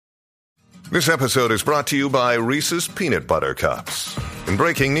This episode is brought to you by Reese's Peanut Butter Cups. In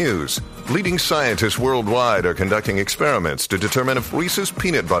breaking news, leading scientists worldwide are conducting experiments to determine if Reese's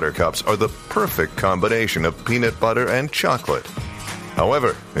Peanut Butter Cups are the perfect combination of peanut butter and chocolate.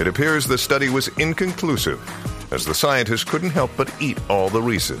 However, it appears the study was inconclusive, as the scientists couldn't help but eat all the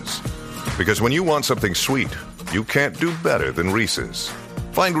Reese's. Because when you want something sweet, you can't do better than Reese's.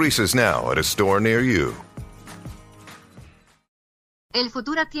 Find Reese's now at a store near you. El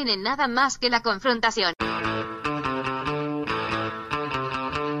futuro tiene nada más que la confrontación.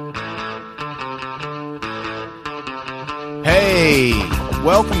 Hey,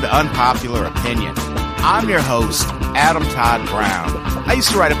 welcome to Unpopular Opinion. I'm your host, Adam Todd Brown. I used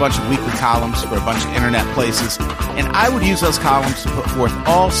to write a bunch of weekly columns for a bunch of internet places, and I would use those columns to put forth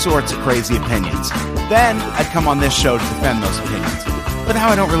all sorts of crazy opinions. Then I'd come on this show to defend those opinions. But now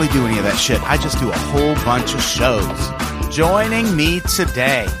I don't really do any of that shit. I just do a whole bunch of shows. Joining me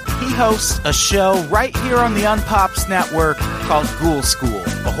today, he hosts a show right here on the Unpops Network called Ghoul School,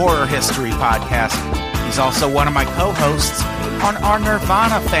 a horror history podcast. He's also one of my co-hosts on our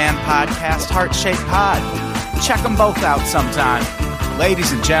Nirvana fan podcast, Heart Shaped Pod. Check them both out sometime.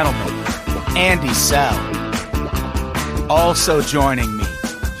 Ladies and gentlemen, Andy Sell. Also joining me,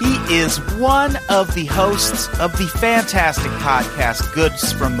 he is one of the hosts of the fantastic podcast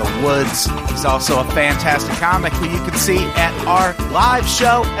Goods from the Woods. He's also a fantastic comic who you can see at our live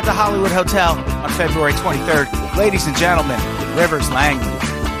show at the Hollywood Hotel on February 23rd. Ladies and gentlemen, Rivers Langley.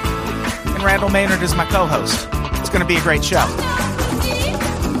 And Randall Maynard is my co-host. It's going to be a great show.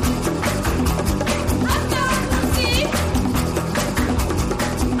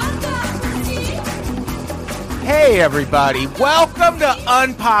 Hey, everybody. Welcome to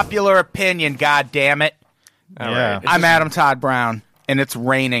Unpopular Opinion, goddammit. Yeah. I'm Adam Todd Brown, and it's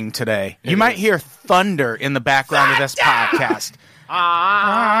raining today. You might hear thunder in the background of this podcast.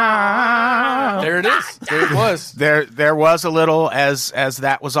 There it is. There it was. There was a little as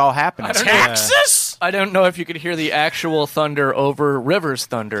that was all happening. Texas? I don't know if you could hear the actual thunder over Rivers'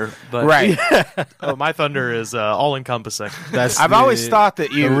 thunder, but Right. Oh, my thunder is all-encompassing. I've always thought that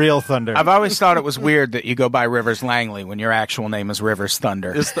the real thunder. I've always thought it was weird that you go by Rivers Langley when your actual name is Rivers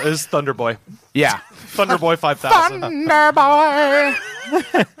Thunder. Is Thunderboy. Yeah. Thunderboy 5000. Thunderboy.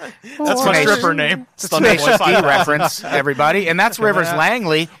 That's my stripper name. It's a Tenacious D reference, everybody. And that's Rivers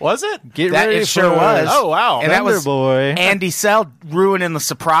Langley. Was it? Get That ready it sure for was. Oh, wow. And that was Thunderboy. Andy Sell ruining the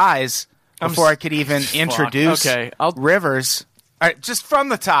surprise before I could even introduce Okay, Rivers. All right, just from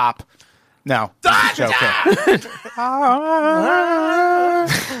the top. No, just joking.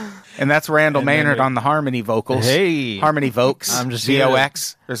 And that's Randall Maynard on the harmony vocals. Hey. Harmony Vokes. I'm just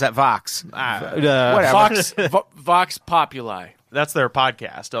VOX. Or is that Vox? Whatever. Vox Populi. That's their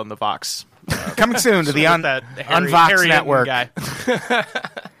podcast on the Vox. Coming soon to the That Unvox Harry Network. guy.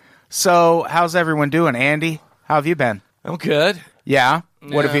 So, how's everyone doing? Andy, how have you been? I'm good. Yeah?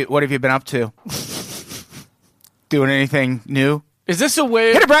 What have you been up to? Doing anything new? Is this a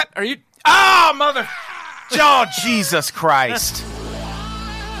way? Hit it, Brett! Are you? Oh, mother... Oh, Jesus Christ.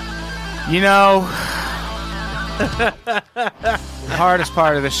 You know, the hardest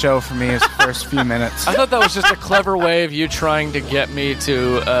part of the show for me is the first few minutes. I thought that was just a clever way of you trying to get me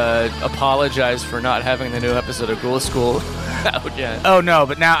to apologize for not having the new episode of Ghoul School out yet. Oh, no,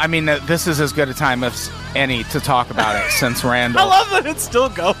 but now, I mean, this is as good a time as any to talk about it since Randall. I love that it's still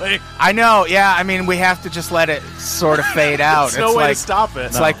going. I know, yeah, I mean, we have to just let it sort of fade out. There's no way to stop it.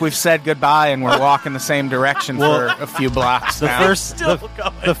 It's like we've said goodbye and we're walking the same direction for a few blocks now.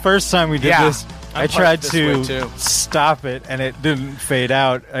 The first time we did this, I tried this way, to too. stop it, and it didn't fade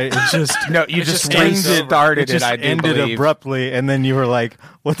out. It just No, you just just restarted it just I do ended believe. abruptly, and then you were like,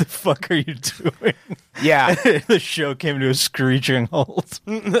 "What the fuck are you doing?" Yeah. The show came to a screeching halt.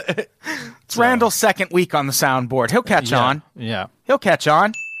 It's Randall's second week on the soundboard. He'll catch on. Yeah. He'll catch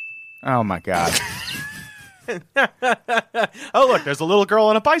on. Oh, my God. Oh, look, there's a little girl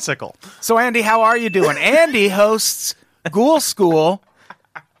on a bicycle. So, Andy, how are you doing? Andy hosts Ghoul School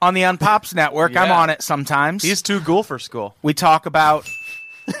on the Unpops Network. I'm Yeah. on it sometimes. He's too cool for school. We talk about...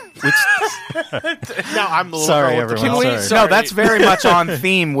 Now I'm the little Sorry, girl with the everyone. bicycle. Sorry. No, that's very much on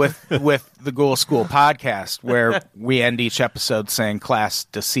theme with the Ghoul School podcast, where we end each episode saying class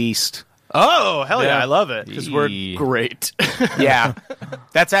deceased. Oh, hell yeah, Yeah. I love it. Because we're great. Yeah.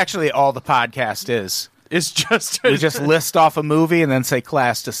 That's actually all the podcast is. It's just We just list off a movie and then say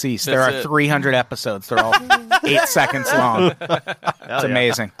class deceased. There That's are it. 300 episodes. They're all 8 seconds long. It's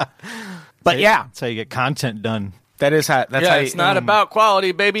amazing. But yeah, That's how you get content done. that is how. That's Yeah, how it's not about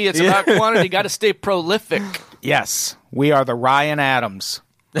quality, baby. It's about quantity. Got to stay prolific. Yes, we are the Ryan Adams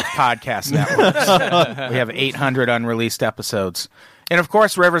podcast network. We have 800 unreleased episodes. And, of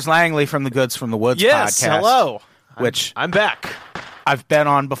course, Rivers Langley from the Goods from the Woods Yes, podcast. hello. Which I'm back. I've been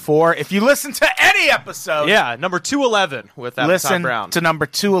on before. If you listen to any episode, Yeah, number 211 with Adam Todd listen Brown. to number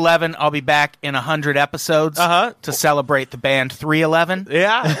 211. I'll be back in 100 episodes to celebrate the band 311.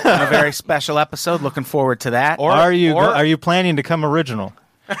 Yeah. A very special episode. Looking forward to that. Are you planning to come original?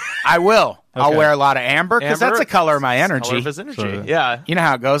 I will. I'll Okay. wear a lot of amber because that's the color of my energy. Color of his energy. So- Yeah. You know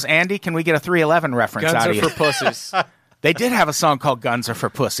how it goes. Andy, can we get a 311 reference Guns out are of you? for pussies. They did have a song called Guns Are for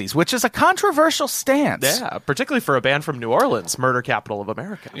Pussies, which is a controversial stance. Yeah, particularly for a band from New Orleans, murder capital of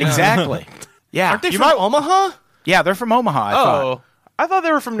America. Exactly. Yeah. Aren't they from Omaha? Yeah, they're from Omaha, I thought. Oh, I thought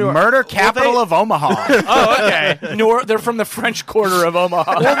they were from New Orleans. Murder capital of Omaha. Oh, okay. They're from the French Quarter of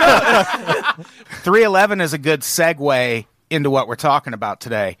Omaha. 311 is a good segue into what we're talking about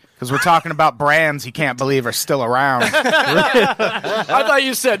today because we're talking about brands you can't believe are still around. I thought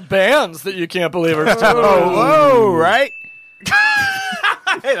you said bands that you can't believe are still. Whoa, right?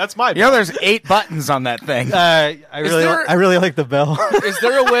 Hey, that's my You know, there's 8 buttons on that thing. I really like the bell. Is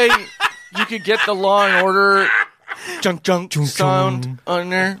there a way you could get the Law and Order junk sound on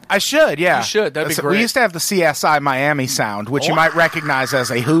there? I should, yeah. You should, that'd be We great. used to have the CSI Miami sound, which you might recognize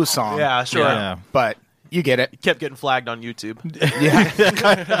as a Who song. Yeah, sure. Yeah. But you get it. Kept getting flagged on YouTube.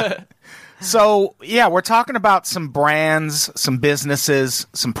 Yeah. So, yeah, we're talking about some brands, some businesses,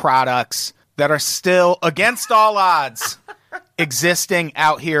 some products that are still, against all odds, existing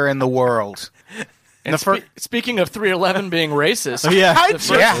out here in the world. And speaking of 311 being racist, Yeah. the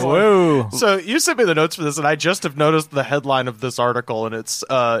first Yeah. one- Whoa. So you sent me the notes for this, and I just have noticed the headline of this article, and it's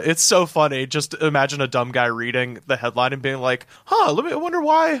so funny. Just imagine a dumb guy reading the headline and being like, "Huh, I wonder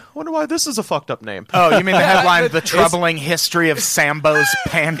why this is a fucked up name." Oh, you mean the headline, The Troubling History of Sambo's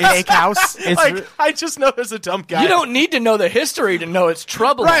Pancake House? Like, I just know there's a dumb guy. you don't need to know the history to know it's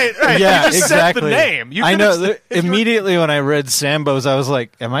troubling. right? Yeah, You just exactly. said the name. You I could've know. said- Immediately when I read Sambo's, I was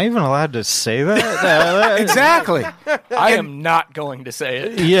like, "Am I even allowed to say that?" Exactly. I am not going to say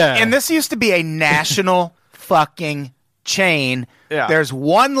it. Yeah. And this used to be a national fucking chain. Yeah. There's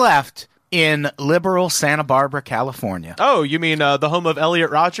one left in liberal Santa Barbara, California. Oh, you mean the home of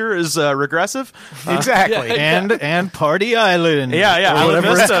Elliot Rodger is regressive? Exactly. yeah. and Party Island. Yeah, or Isla whatever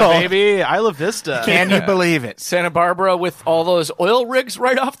it's Vista, called. baby. Isla Vista. Can you believe it? Santa Barbara with all those oil rigs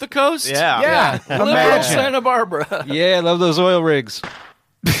right off the coast. Yeah. Yeah. Liberal Imagine. Santa Barbara. Yeah, I love those oil rigs.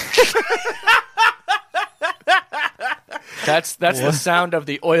 That's the sound of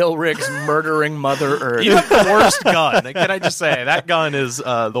the oil rigs murdering Mother Earth. You have the worst gun. Can I just say that gun is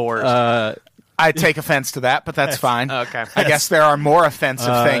the worst? I take offense to that, but that's fine. Okay. I guess there are more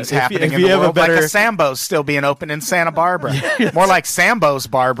offensive things if happening you in the have a world, like better- a Sambo's still being open in Santa Barbara. More like Sambo's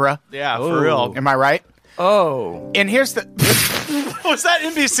Barbara. Yeah, for real. Am I right? Oh. And here's the... Was that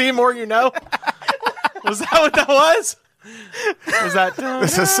NBC More You Know? Was that what that was? Was that?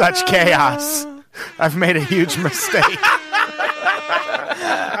 This is such chaos. I've made a huge mistake.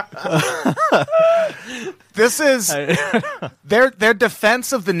 This is their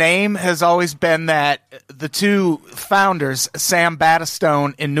defense of the name has always been that the two founders, Sam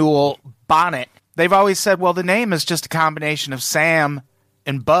Battistone and Newell Bonnet, they've always said, well, the name is just a combination of Sam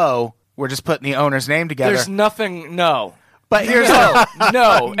and Bo. We're just putting the owner's name together. There's nothing. No. But here's No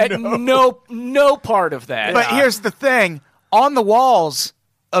part of that. But here's the thing: on the walls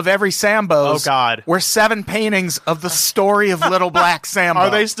of every Sambo's, Oh, God. were 7 paintings of the story of Little Black Sambo. Are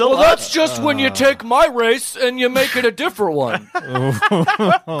they still? well, that's just when you take my race and you make it a different one.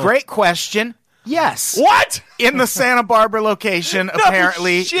 Great question. Yes. What? In the Santa Barbara location,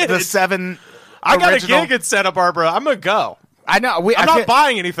 apparently shit. the 7. I got original- a gig at Santa Barbara. I'm gonna go. I know. I'm not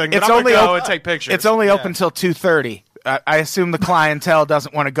buying anything, but It's I'm only gonna go op- and take pictures. It's only open till 2:30. I assume the clientele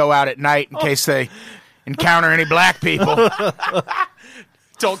doesn't want to go out at night in case they encounter any black people.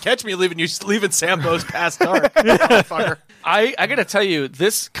 Don't catch me leaving Sambo's past dark, motherfucker. I gotta tell you,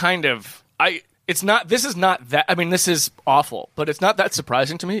 this kind of this is not that. I mean, this is awful, but it's not that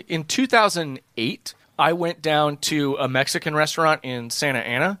surprising to me. In 2008, I went down to a Mexican restaurant in Santa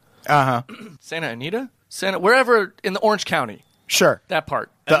Ana, Santa Anita, wherever in the Orange County, Sure. that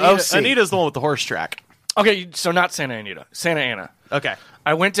part. The OC. Anita's the one with the horse track. Okay, so not Santa Anita, Santa Ana. Okay.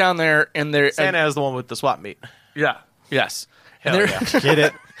 I went down there, and there. Santa is the one with the swap meet. Yeah. Yes. Hell and, yeah. Get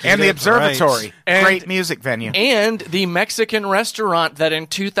it? And the observatory. Right. And- Great music venue. and the Mexican restaurant that in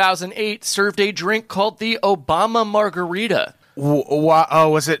 2008 served a drink called the Obama Margarita.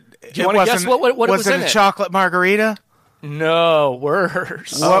 Was it? you wanna guess what it was it in a it? chocolate margarita? No,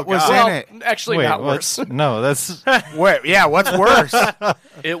 worse. What was Well, in it? Actually, Wait, not what? worse. No, that's Wait, yeah, what's worse?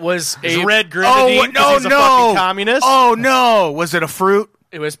 It was Is a red grenadine? 'cause he's a fucking communist. Oh no! Was it a fruit?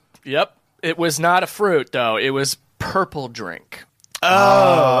 It was. Yep. It was not a fruit though. It was purple drink.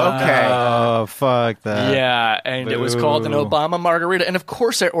 Oh, okay. Oh, fuck that. Yeah, and it was called an Boo. Obama margarita. And of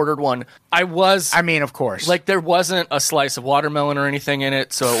course I ordered one. I mean, of course. Like, there wasn't a slice of watermelon or anything in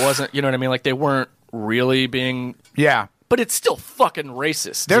it, so it wasn't, you know what I mean? Like, they weren't really being... yeah. But it's still fucking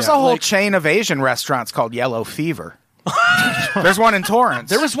racist. There's a whole Like, chain of Asian restaurants called Yellow Fever. There's one in Torrance.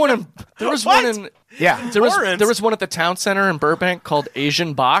 There was one in... yeah. There was one at the town center in Burbank called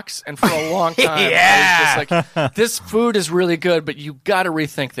Asian Box, and for a long time, Yeah. I was just like, this food is really good, but you got to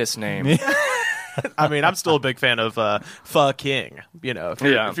rethink this name. I mean, I'm still a big fan of Pho King. You know, if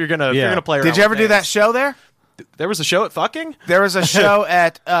you're gonna play around. Did you ever with do that names. show there? There was a show at Fucking? There was a show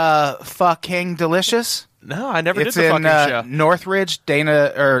at Fucking Delicious. No, I never It's did the in Fucking show. Northridge.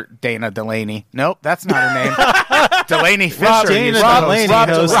 Dana Delaney. Nope, that's not her name. Delaney Fisher. Dana used to host. Delaney Rob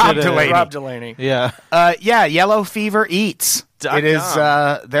hosted it. Delaney. Rob Delaney. Yeah. Yeah, Yellow Fever Eats. It is.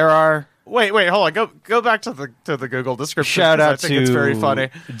 There are. Wait, hold on. Go back to the Google description. Shout 'cause out I think to it's very funny.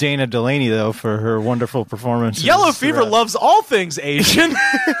 Dana Delaney, though, for her wonderful performance. Yellow Fever loves all things Asian.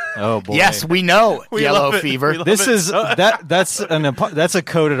 Oh, boy. Yes, we know We Yellow love it. Fever. We love This it. is that's a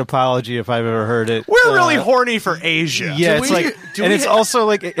coded apology if I've ever heard it. We're really horny for Asia. Yeah, Do it's we- like, do and we- it's also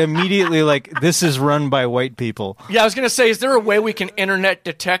like immediately like this is run by white people. Yeah, I was going to say, is there a way we can internet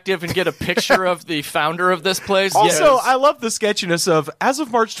detective and get a picture of the founder of this place? Also, Yes. I love the sketchiness of, as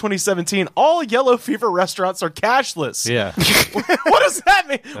of March 2017, all Yellow Fever restaurants are cashless. Yeah. What does that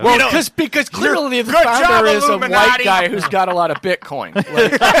mean? Well, because clearly the good founder job, is a white Illuminati. guy who's got a lot of Bitcoin.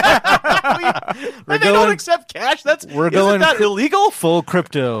 Like, they don't accept cash. We're Isn't going that illegal? Full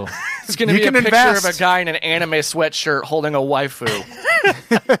crypto. it's going to You be a can picture invest. of a guy in an anime sweatshirt holding a waifu.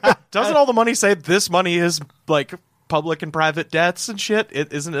 Doesn't all the money say this money is like public and private debts and shit?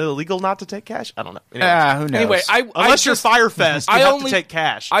 Isn't it illegal not to take cash? I don't know. Anyway, Who knows? Anyway, unless you're Firefest, you I have only to take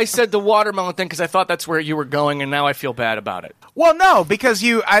cash. I said the watermelon thing because I thought that's where you were going, and now I feel bad about it. Well, no, because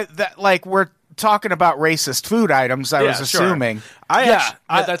we're talking about racist food items. I was Yeah, sure. assuming.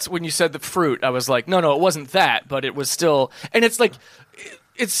 That's when you said the fruit. I was like, no, it wasn't that, but it was still, and it's like.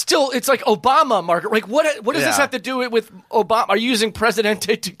 It's like Obama, Margaret. Like, what does this Yeah. have to do with Obama? Are you using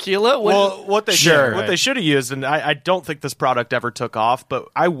Presidente tequila? What they Sure. what they should have used, and I don't think this product ever took off, but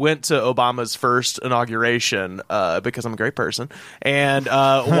I went to Obama's first inauguration because I'm a great person, and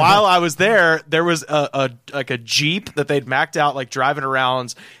while I was there was a Jeep that they'd macked out, like driving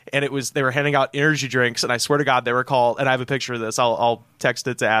around, and they were handing out energy drinks, and I swear to God they were called, and I have a picture of this. I'll text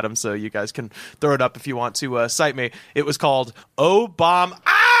it to Adam so you guys can throw it up if you want to cite me. It was called Obama.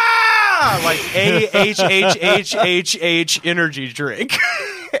 Like AHHHH energy drink.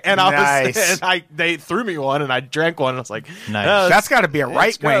 And Nice. they threw me one, and I drank one. And I was like, Nice. "No, That's got to be a it's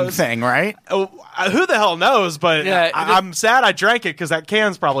right-wing gross." thing, right? Oh, who the hell knows? But Yeah, I'm sad I drank it because that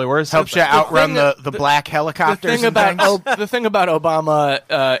can's probably worse. Helps you outrun thing- the black The helicopters thing and about things. the thing about Obama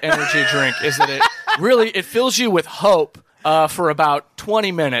energy drink is that it fills you with hope for about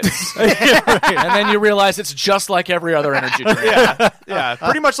 20 minutes, and then you realize it's just like every other energy drink. Yeah,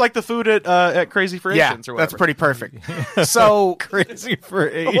 pretty much like the food at Crazy for Yeah, Asians or whatever. that's pretty perfect. So, Crazy for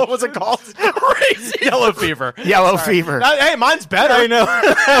age. What was it called? Crazy Yellow Fever. Yellow Fever. Hey, mine's better. I know.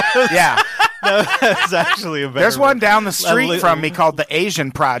 Yeah. That's actually a better There's one down the street from me called the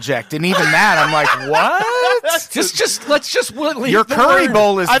Asian Project, and even that, I'm like, what? Let's just leave Your the curry word.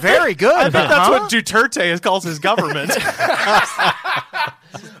 bowl is very good. I think that's huh? what Duterte calls his government.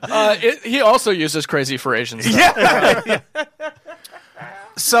 He also uses crazy for Asians.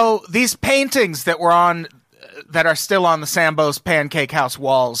 So these paintings that are still on the Sambo's Pancake House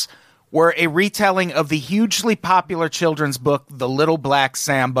walls were a retelling of the hugely popular children's book, The Little Black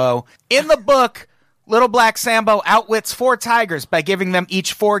Sambo. In the book, Little Black Sambo outwits 4 tigers by giving them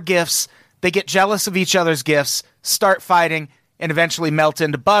each 4 gifts. They get jealous of each other's gifts, start fighting, and eventually melt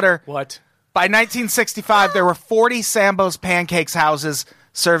into butter. What? By 1965, there were 40 Sambo's Pancakes houses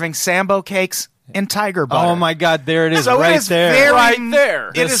serving Sambo cakes and tiger butter. Oh my God! There it is, So right it is there. very, Right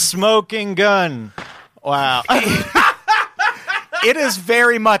there. The It is smoking gun. Wow. it is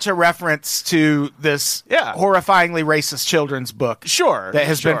very much a reference to this Yeah. horrifyingly racist children's book. Sure, That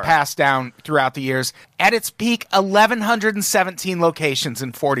has sure. been passed down throughout the years. At its peak, 1,117 locations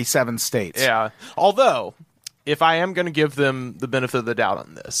in 47 states. Yeah. Although, if I am going to give them the benefit of the doubt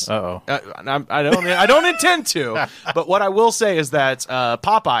on this, Uh-oh. I don't intend to. But what I will say is that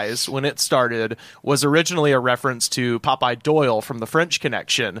Popeyes, when it started, was originally a reference to Popeye Doyle from the French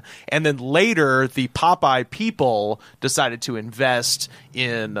Connection, and then later the Popeye people decided to invest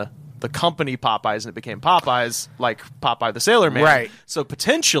in the company Popeyes and it became Popeyes, like Popeye the Sailor Man. Right. So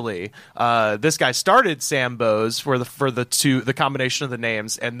potentially, this guy started Sambo's for the combination of the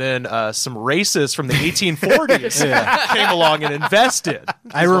names, and then some racists from the 1840s came along and invested.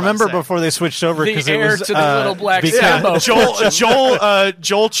 I remember before they switched over The because it heir was to the little black because- Sambo.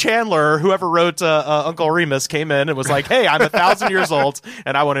 Joel Chandler, whoever wrote Uncle Remus, came in and was like, "Hey, I'm 1,000 years old,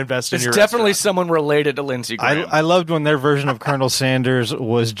 and I want to invest in It's your definitely restaurant." someone related to Lindsey Graham. I loved when their version of Colonel Sanders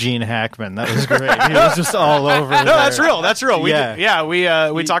was Gene Hackman. That was great. He was just all over. No, that's real. That's real.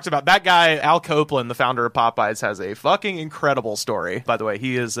 We talked about that guy. Al Copeland, the founder of Popeyes, has a fucking incredible story. By the way,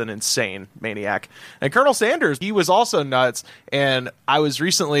 he is an insane maniac. And Colonel Sanders, he was also nuts. And I was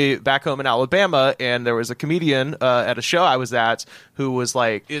recently back home in Alabama, and there was a comedian at a show I was at who was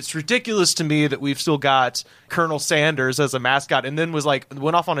like, "It's ridiculous to me that we've still got Colonel Sanders as a mascot," and then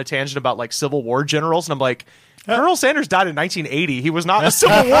went off on a tangent about like Civil War generals, and I'm like, Colonel Sanders died in 1980. He was not a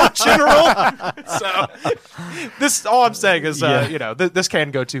Civil War general. So, all I'm saying is, this can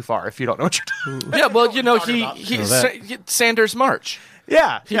go too far if you don't know what you're doing. Yeah, well, Sanders March.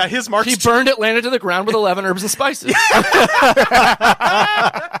 Yeah, his march. He burned Atlanta to the ground with 11 herbs and spices.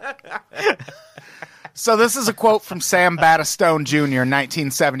 So this is a quote from Sam Battistone Jr. in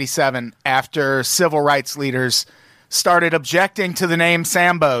 1977 after civil rights leaders started objecting to the name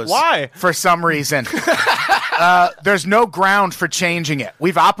Sambo's. Why? For some reason. There's no ground for changing it.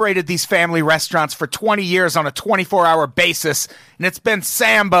 We've operated these family restaurants for 20 years on a 24-hour basis, and it's been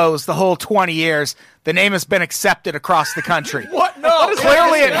Sambo's the whole 20 years. The name has been accepted across the country. What? No,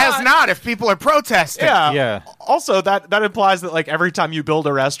 Clearly it has not if people are protesting. Yeah. Also, that implies that like every time you build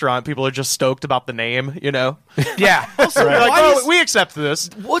a restaurant, people are just stoked about the name, you know? Yeah. Also, Right. like, Why oh, is- we accept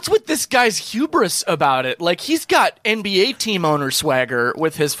this. What's with this guy's hubris about it? Like, he's got NBA team owner swagger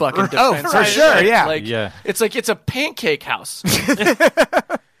with his fucking Oh, defense. for sure, yeah. Like, Yeah. It's like it's a pancake house.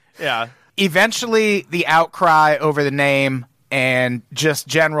 Yeah. Eventually, the outcry over the name and just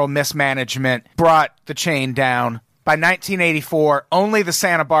general mismanagement brought the chain down. By 1984, only the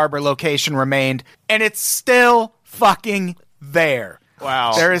Santa Barbara location remained, and it's still fucking there.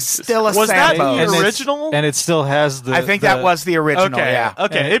 Wow. There is still a Was that Sambo's. the And it's- original? and it still has the. I think that was the original, Okay. yeah.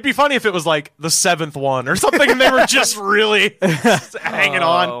 Okay. It'd be funny if it was like the 7th one or something, and they were just really hanging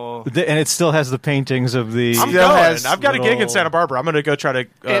on. and it still has the paintings of the. I'm Still going. has I've got a gig in little- Santa Barbara. I'm going to go try to It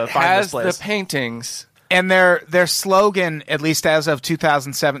find has this place. the paintings. And their slogan, at least as of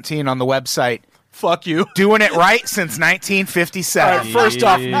 2017 on the website, Fuck you. doing it right since 1957. All right, first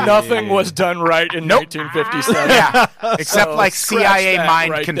off, nothing was done right in 1957. Yeah, except So, like scratch CIA that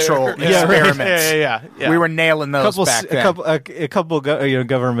mind right control there. Yeah, right. experiments. Yeah. We were nailing those back then. a couple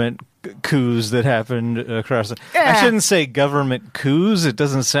government coups that happened across. I Yeah. shouldn't say government coups. It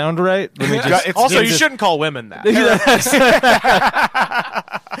doesn't sound right. Let me just. It's Also, you just- shouldn't call women that.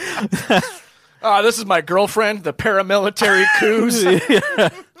 This is my girlfriend, the paramilitary coups.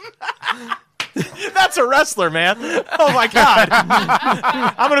 That's a wrestler, man. Oh my god.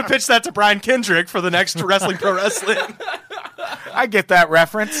 I'm gonna pitch that to Brian Kendrick for the next Wrestling Pro Wrestling. I get that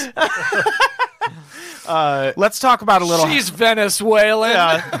reference. Let's talk about a little. She's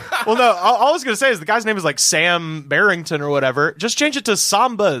Venezuelan. Well, no. All I was gonna say is the guy's name is like Sam Barrington or whatever. Just change it to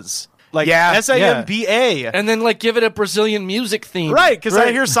Sambas. Like Yeah. Samba. And then, like, give it a Brazilian music theme. Right, because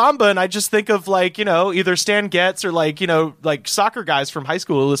I hear samba and I just think of like, either Stan Getz or like, like soccer guys from high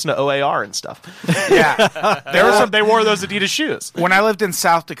school who listen to OAR and stuff. Yeah, They wore those Adidas shoes. when I lived in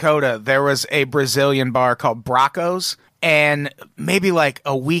South Dakota, there was a Brazilian bar called Bracos. And maybe like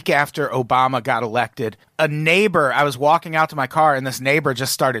a week after Obama got elected, a neighbor, I was walking out to my car and this neighbor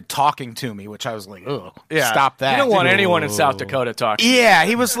just started talking to me, which I was like, ugh, stop that. You don't want anyone in South Dakota talking. Yeah,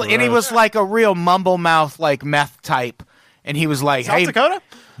 he was like a real mumble mouth, like meth type. And he was like, South hey, Dakota?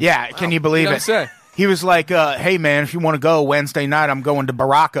 yeah, can you believe You it? don't say. He was like, hey man, if you want to go Wednesday night, I'm going to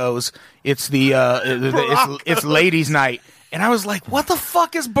Baracos. It's the it's ladies' night. And I was like, what the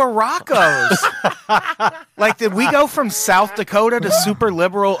fuck is Baracos? Like, did we go from South Dakota to super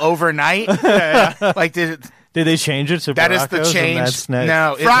liberal overnight? Like, Did they change it to that is the Baracos and change? that's next?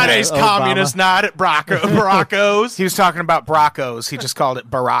 No, Friday's Obama. communist night at Bracos. He was talking about Bracos. He just called it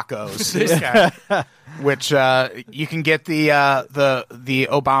Baracos. Which you can get the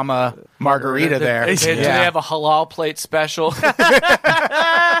Obama margarita there. Do they have a halal plate special?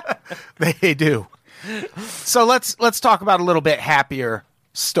 They do. So let's talk about a little bit happier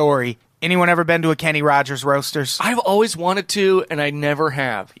story. Anyone ever been to a Kenny Rogers Roasters? I've always wanted to, and I never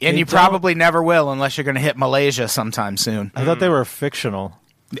have. And you probably never will unless you're going to hit Malaysia sometime soon. I thought they were fictional.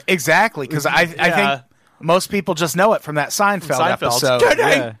 Exactly, because I think most people just know it from that Seinfeld episode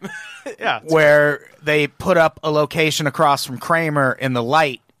Yeah. Yeah. where they put up a location across from Kramer in the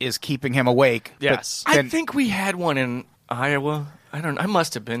light is keeping him awake. but Yes. I then- think we had one in Iowa. I don't. I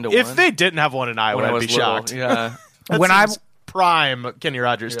must have been to If one. they didn't have one in Iowa, when I I'd was be little. shocked. Yeah. when I prime Kenny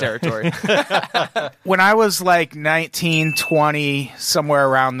Rogers territory. when I was like 19, 20, somewhere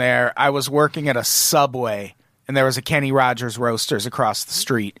around there, I was working at a Subway, and there was a Kenny Rogers Roasters across the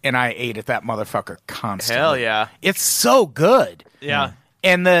street, and I ate at that motherfucker constantly. Hell yeah. It's so good. Yeah.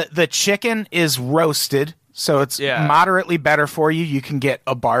 And the chicken is roasted, so it's Yeah. moderately better for you. You can get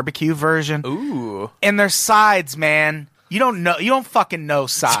a barbecue version. Ooh. And their sides, man. You don't fucking know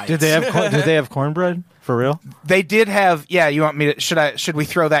sides. Did they have cornbread for real? They did have. Yeah, you want me to? Should we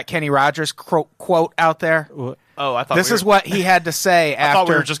throw that Kenny Rogers quote out there? Oh, I thought This is what he had to say I thought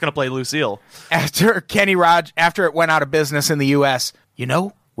we after were just going to play Lucille. after after it went out of business in the U.S. You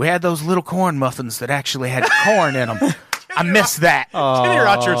know, we had those little corn muffins that actually had corn in them. I miss that. Kenny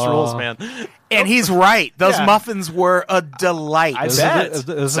Rogers rules, man. And he's right. Those Yeah. muffins were a delight. I Those bet. are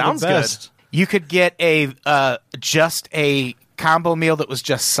the Sounds best. You could get just a combo meal that was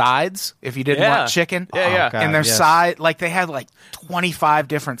just sides if you didn't Yeah. want chicken. Yeah, yeah. God, And their yes. side, like they had like 25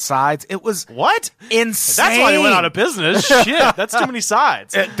 different sides. It was What? insane. That's why they went out of business. Shit, that's too many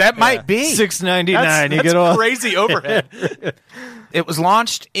sides. That might be. $6.99. That's You get all. crazy overhead. It was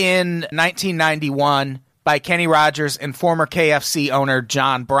launched in 1991 by Kenny Rogers and former KFC owner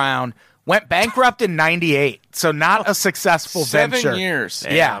John Brown. Went bankrupt in 98, so not a successful 7 venture. years.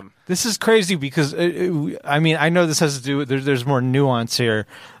 Yeah. This is crazy because I mean I know this has to do with there's more nuance here,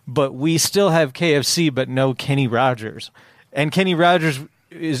 but we still have KFC but no Kenny Rogers, and Kenny Rogers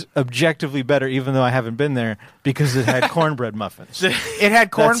is objectively better even though I haven't been there because it had cornbread muffins. It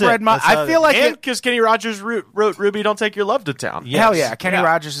had cornbread. That's how I feel like And it. because Kenny Rogers wrote Ruby, Don't Take Your Love to Town. Yeah. Hell Yes. yeah, Kenny Yeah.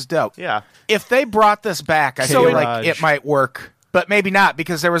 Rogers is dope. Yeah. If they brought this back, I Kenny feel like Rog. it might work, but maybe not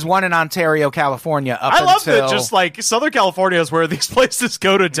because there was one in Ontario, California. Up I love until, that just like Southern California is where these places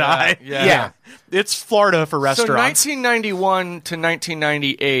go to die. yeah. It's Florida for So restaurants. 1991 to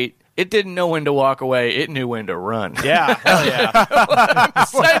 1998, it didn't know when to walk away. It knew when to run. Yeah, hell yeah.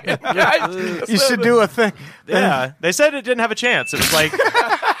 Saying, guys. You should do a thing. Yeah. They said it didn't have a chance. It was like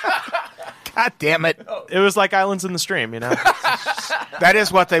God damn it. Islands in the Stream, you know? That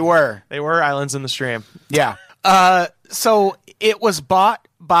is what they were. They were islands in the stream. Yeah. So it was bought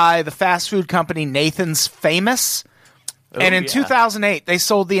by the fast food company Nathan's Famous. And in yeah. 2008, they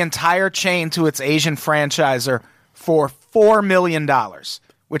sold the entire chain to its Asian franchisor for $4 million,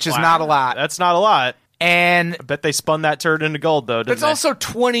 which is not a lot. That's not a lot. And I bet they spun that turd into gold, though, didn't It's they? also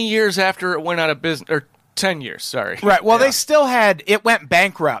 20 years after it went out of business, or 10 years, sorry. right, well, they still had it went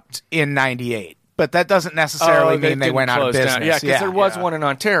bankrupt in '98, but that doesn't necessarily mean they didn't went out of close down. business. Yeah, because there was one in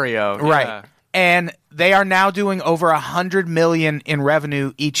Ontario. Right. Yeah. And they are now doing over $100 million in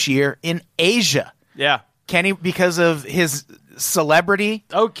revenue each year in Asia. Yeah. Kenny, because of his celebrity.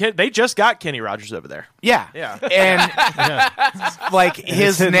 Oh, they just got Kenny Rogers over there. Yeah. Yeah. And like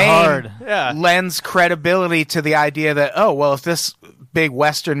his hitting name hard. Yeah. lends credibility to the idea that, oh, well, if this big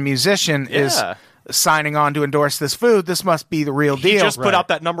Western musician is Yeah. signing on to endorse this food, this must be the real He deal. just put out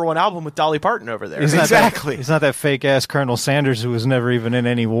that #1 album with Dolly Parton over there. He's not Exactly. He's not that fake ass Colonel Sanders who was never even in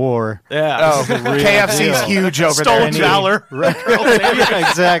any war. Yeah. Oh, real KFC's deal. huge over Stolen there. valor. Yeah,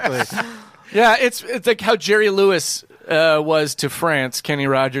 exactly. Yeah, it's like how Jerry Lewis was to France, Kenny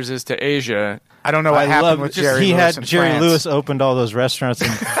Rogers is to Asia. I don't know what happened with Jerry he Lewis had in Jerry France. Lewis opened all those restaurants in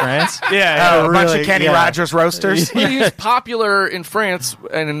France. Yeah. Oh, a bunch really, of Kenny yeah. Rogers roasters. He was popular in France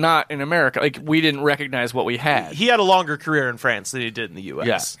and not in America. Like, we didn't recognize what we had. He had a longer career in France than he did in the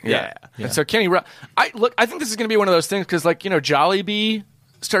U.S. Yeah. And so Kenny, I think this is going to be one of those things because, like, Jollibee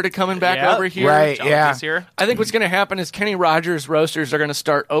started coming back Yeah. over here. Right, John yeah. is here. I think what's going to happen is Kenny Rogers Roasters are going to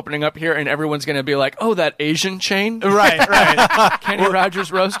start opening up here, and everyone's going to be like, "Oh, that Asian chain, Right. Kenny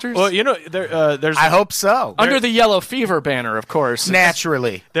Rogers Roasters." Well, there's I hope so. Under the Yellow Fever banner, of course.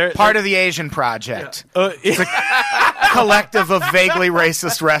 Naturally. There- Part of the Asian Project. yeah. Collective of vaguely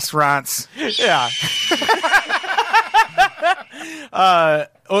racist restaurants.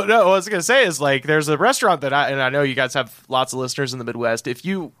 Well, no, what I was going to say is, like, there's a restaurant that I know you guys have lots of listeners in the Midwest. If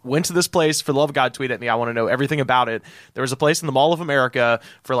you went to this place, for the love of God, tweet at me. I want to know everything about it. There was a place in the Mall of America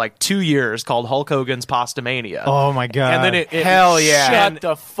for like 2 years called Hulk Hogan's Pastamania. Oh my god! And then it Hell yeah. Shut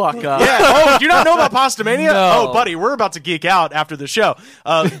the fuck up. Yeah. Oh, do you not know about Pastamania? No. Oh, buddy, we're about to geek out after the show.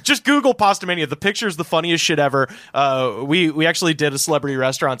 Just Google Pastamania. The picture's the funniest shit ever. We actually did a celebrity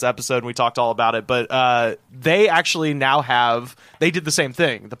restaurants episode and we talked all about it. But they actually now have. They did the same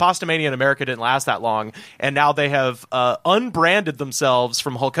thing. The Pastamania in America didn't last that long, and now they have unbranded themselves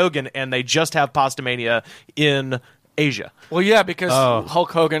from Hulk Hogan, and they just have Pastamania in Asia. Well, yeah, because Oh.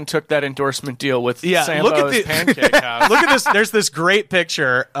 Hulk Hogan took that endorsement deal with Yeah, Sambo's look at the- Pancake House. Look at this. There's this great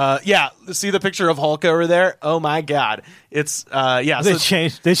picture. See the picture of Hulk over there? Oh my God. It's They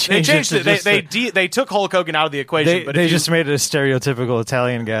changed. They changed, They changed it. it. to just They took Hulk Hogan out of the equation. But they if you- just made it a stereotypical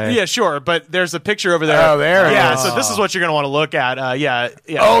Italian guy. Yeah, sure, but there's a picture over there. Oh, there it Yeah, is. so this is what you're gonna want to look at. Yeah.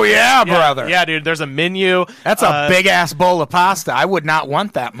 Oh, yeah, brother. Yeah, dude. There's a menu. That's a big ass bowl of pasta. I would not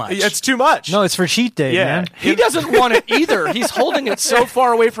want that much. It's too much. No, it's for cheat day, Yeah. man. He doesn't want it either. He's holding it so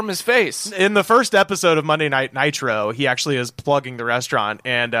far away from his face. In the first episode of Monday Night Nitro, he actually is plugging the restaurant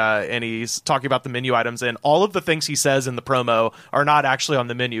and he's talking about the menu items, and all of the things he says in the promo are not actually on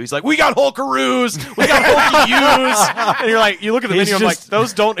the menu. He's like, "We got Hulkaroos, we got Hulky-U's," and you're like, you look at the He's menu, I'm like, just-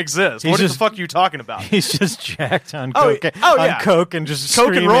 those don't exist. he's What the just- fuck are you talking about? He's just jacked on Oh, coke, oh, yeah. on coke, and just Coke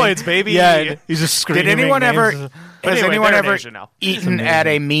and screaming. roids, baby. Yeah, and he's just screaming. Did anyone names. ever? Has Anyway, anyone they're in ever Asia now. eaten at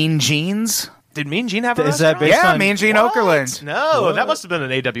a Mean Jeans? Did Mean Gene have a Is that restaurant? based Yeah, on Mean Gene What? Okerlund. No, that must have been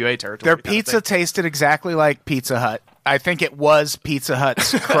an AWA territory. Their kind of pizza thing. tasted exactly like Pizza Hut. I think it was Pizza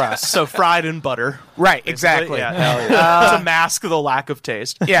Hut's crust. So fried in butter. Right, exactly. Yeah, hell yeah. To mask the lack of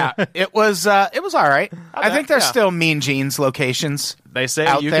taste. Yeah, it was all right. I think there's yeah. still Mean Jeans locations. They say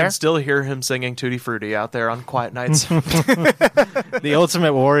Out you there? can still hear him singing Tutti Frutti out there on quiet nights. The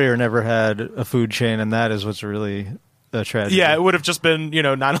Ultimate Warrior never had a food chain, and that is what's really a tragedy. Yeah, it would have just been,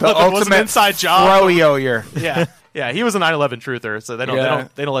 9/11 The was an ultimate inside job. fro-yoyer. Yeah, he was a 9/11 truther, so they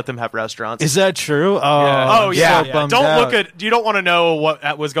don't let them have restaurants. Is that true? Oh, Oh I'm yeah, so yeah. bummed Don't out. look at. You don't want to know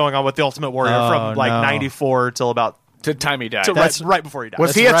what was going on with the Ultimate Warrior Oh, from like no. '94 till about To time he died. right before he died. Was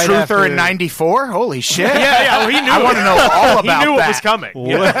That's he a right truther after- in '94? Holy shit! yeah, well, he knew. I want to know all about He knew that. what was coming.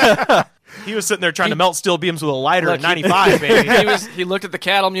 Yeah. He was sitting there trying to melt steel beams with a lighter in '95, baby. He looked at the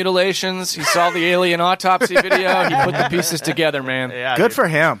cattle mutilations. He saw the alien autopsy video. He put the pieces together, man. Yeah, Good dude. for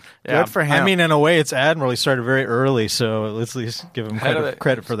him. Yeah. Good for him. I mean, in a way, it's admirable. He started very early, so let's at least give him Ahead of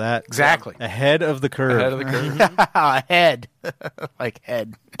credit for that. Exactly. Ahead of the curve. Ahead of the curve. head, like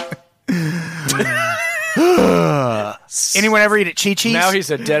head. Anyone ever eat at Chi-Chi's? Now he's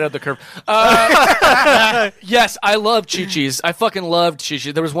a dead of the curve. Yes, I love Chi-Chi's. I fucking loved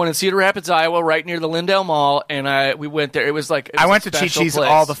Chi-Chi's. There was one in Cedar Rapids, Iowa, right near the Lindale Mall, and we went there. It was like I went a to special Chi-Chi's place.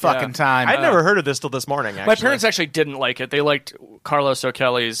 all the fucking Yeah. time. I'd never heard of this till this morning. Actually. My parents actually didn't like it. They liked Carlos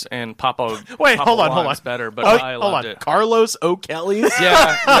O'Kelly's and Papa. Wait, Papa hold on. Juan's better, but Oh, I hold loved on. it. Carlos O'Kelly's.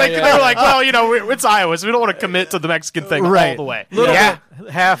 Yeah, Like, yeah. They were like, well, it's Iowa, so we don't want to commit to the Mexican thing all Right. the way. Yeah.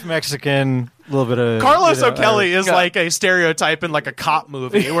 Half Mexican, a little bit of Carlos O'Kelly is yeah. like a stereotype in like a cop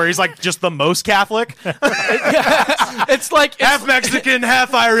movie where he's like just the most Catholic, It's like half Mexican,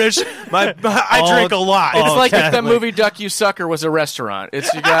 half Irish. I drink a lot. It's like if the Catholic. movie Duck You Sucker was a restaurant.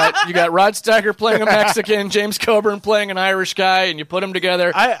 It's you got Rod Steiger playing a Mexican, James Coburn playing an Irish guy, and you put them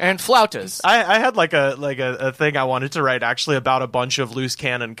together, and flautas. I had like a thing I wanted to write actually about a bunch of loose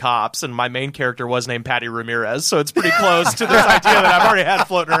cannon cops, and my main character was named Patty Ramirez, so it's pretty close to this idea that I've already had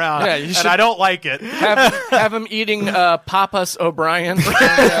floating around, Yeah, you and should- I don't like it. have him eating Papas O'Brien.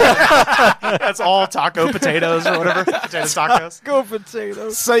 That's all taco potatoes or whatever. Potato tacos. Go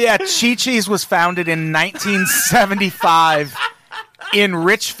potatoes. So yeah, Chi-Chi's was founded in 1975 in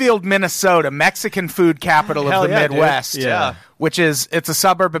Richfield, Minnesota, Mexican food capital Hell of the yeah, dude. Midwest. Yeah. It's a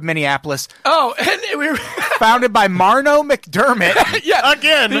suburb of Minneapolis, Oh, and we were founded by Marno McDermott. yeah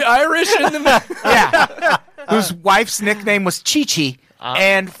Again. the Irish and the Yeah. Whose wife's nickname was Chi-Chi.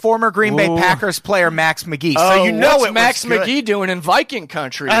 And former Green Bay Packers player Max McGee. So you know what's it Max was good, McGee doing in Viking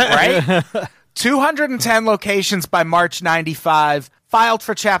country? right? 210 locations by March 95. Filed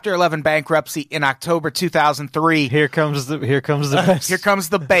for Chapter 11 bankruptcy in October 2003. Here comes the best. Here comes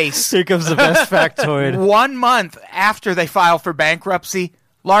the base. Here comes the best factoid. 1 month after they file for bankruptcy,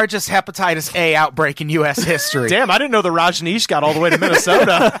 largest hepatitis A outbreak in U.S. history. Damn, I didn't know the Rajneesh got all the way to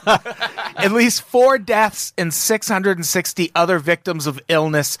Minnesota. At least 4 deaths and 660 other victims of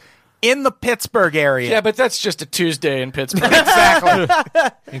illness in the Pittsburgh area. Yeah, but that's just a Tuesday in Pittsburgh. Exactly.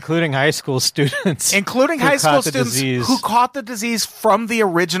 Including high school students. Including who high school caught the students disease. who caught the disease from the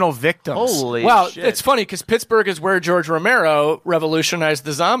original victims. Holy Well, shit. it's funny because Pittsburgh is where George Romero revolutionized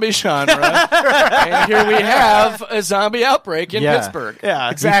the zombie genre, and here we have a zombie outbreak in Yeah. Pittsburgh. yeah,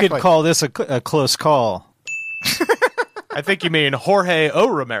 Exactly. You could call this a close call. I think you mean Jorge O.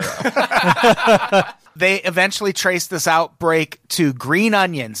 Romero. They eventually traced this outbreak to green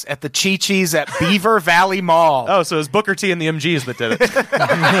onions at the Chi-Chi's at Beaver Valley Mall. Oh, so it was Booker T and the MGs that did it.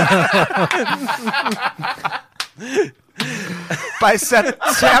 By September,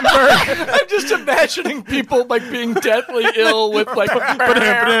 I'm just imagining people like being deathly ill with like.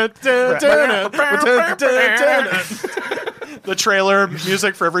 The trailer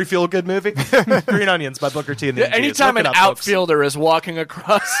music for every feel-good movie. Green Onions by Booker T and the MGs. Anytime Look an it up, folks. outfielder is walking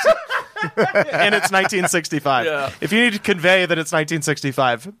across, And it's 1965. Yeah. If you need to convey that it's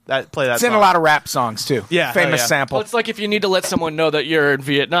 1965, play that It's song. in a lot of rap songs too. Yeah, famous yeah. sample. well, it's like if you need to let someone know that you're in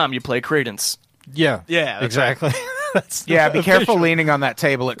Vietnam, you play Creedence. Yeah. Yeah, that's Exactly. That's Yeah, be careful official. leaning on that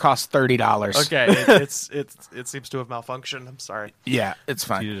table. It costs $30. Okay, it seems to have malfunctioned. I'm sorry. Yeah, it's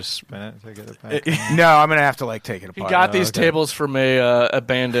fine. You just spin it to get it back. No, I'm gonna have to take it He apart. got these tables from a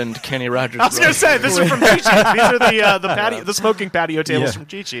abandoned Kenny Rogers. I was going to say, this is from Chi-Chi's. These are the patio, the smoking patio tables from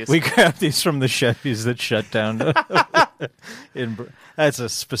Chi-Chi's. We grabbed these from the Chevys that shut down. That's a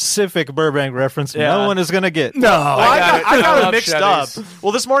specific Burbank reference Yeah. no one is going to get. No, I got I it love mixed up. Chevys.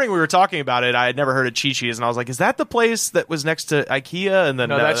 Well, this morning we were talking about it. I had never heard of Chi-Chi's, and I was like, is that the place that was next to IKEA? And then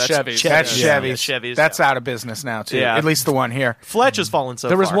No, that's Chevy's. that's Yeah, Chevy's. Chevy's. That's out of business now too. Yeah. At least the one here. Fletch has fallen so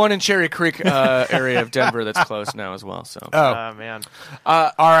There was far. one in Cherry Creek area of Denver that's closed now as well. So Oh, Man.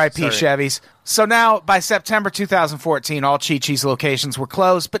 R.I.P. sorry. Chevys. So now, by September 2014, all Chi-Chi's locations were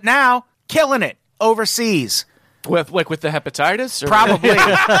closed, but now killing it overseas. with the hepatitis, or? Probably,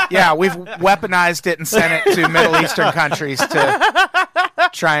 yeah. We've weaponized it and sent it to Middle Eastern countries to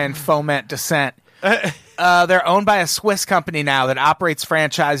try and foment dissent. They're owned by a Swiss company now that operates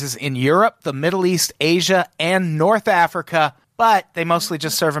franchises in Europe, the Middle East, Asia, and North Africa. But they mostly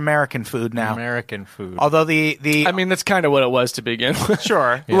just serve American food now. American food. Although the I mean, that's kind of what it was to begin with.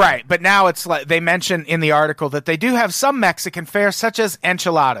 Sure. right, but now it's like they mention in the article that they do have some Mexican fare, such as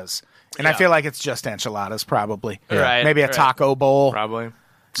enchiladas. And I feel like it's just enchiladas, probably. Right, Maybe a right. taco bowl, Probably.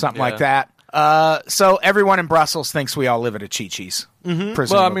 something yeah. like that. So everyone in Brussels thinks we all live at a Chi-Chi's.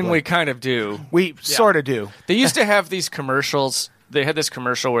 Well, I mean, we kind of do. we sort of do. They used to have these commercials. They had this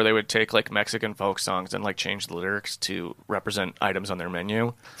commercial where they would take like Mexican folk songs and like change the lyrics to represent items on their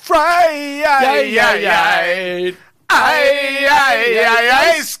menu.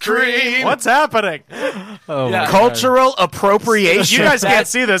 Ice cream. What's happening? Oh, Yeah. my God. Cultural appropriation. You guys can't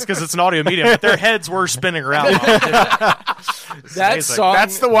see this because it's an audio medium, but their heads were spinning around. That amazing. song,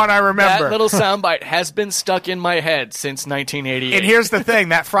 That's the one I remember. that little soundbite has been stuck in my head since 1988. And here's the thing: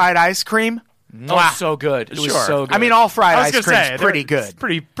 that fried ice cream. oh, so good. It was Sure. so good. I mean, all fried I was ice gonna cream's say, pretty it's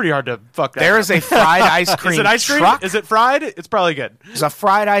good. pretty hard to fuck that. There up. is a fried ice cream. Is it ice cream? truck. Is it fried? It's probably good. There's a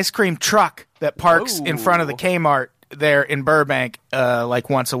fried ice cream truck that parks in front of the Kmart there in Burbank, like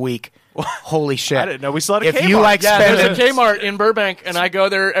once a week. Holy shit! I didn't know we still had a If you Kmart. like yeah, spending, there's a Kmart in Burbank, and I go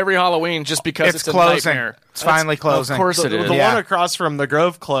there every Halloween just because it's a closing. nightmare. It's finally closing. Of course The, it is. the Yeah. one across from the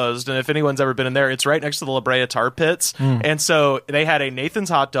Grove closed, and if anyone's ever been in there, it's right next to the La Brea Tar Pits. And so they had a Nathan's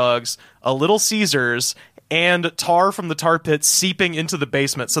Hot Dogs, a Little Caesars, and tar from the tar pits seeping into the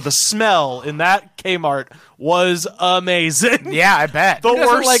basement. So the smell in that Kmart was amazing. Yeah, I bet. The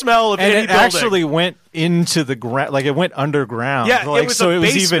worst smell of And any it building. actually went into the ground, like it went underground. Yeah, it like, was so a it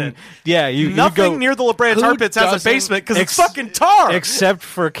was basement. even. Yeah, you Nothing go, near the La Brea Tar Pits has a doesn't basement because it's ex- fucking tar. except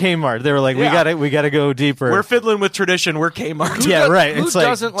for Kmart. They were like, Yeah. we gotta go deeper. We're fiddling with tradition. We're Kmart. yeah, right. Who It's like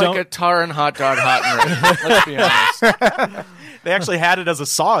doesn't like don't- a tar and hot dog hot and ready? Let's be honest. They actually had it as a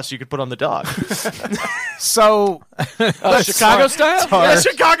sauce you could put on the dog. So, Chicago style? Yeah,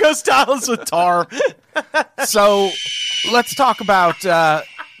 Chicago styles with tar. so let's talk about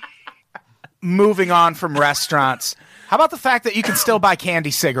moving on from restaurants. How about the fact that you can still buy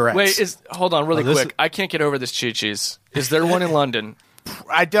candy cigarettes? Wait, hold on really this quick. is- I can't get over this Chi-Chi's. Is there one in London?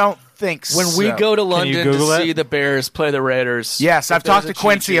 I don't think When so. we go to London to Google that? see the Bears play the Raiders. Yes, if I've there's talked a to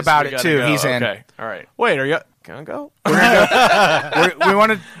Quincy Chi-Chi's, about we it, gotta too. go. He's in. Okay, all right. Wait, are you? Can I go? we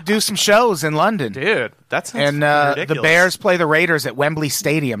want to do some shows in London. Dude, that sounds And fucking the ridiculous. Bears play the Raiders at Wembley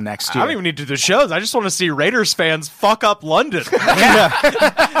Stadium next I year. don't even need to do shows. I just want to see Raiders fans fuck up London.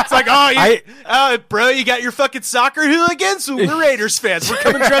 It's like, bro, you got your fucking soccer hooligans? We're Raiders fans. We're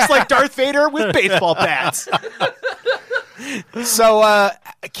coming dressed like Darth Vader with baseball bats. So,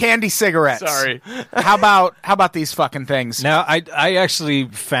 candy cigarettes. Sorry. How about these fucking things? Now, I actually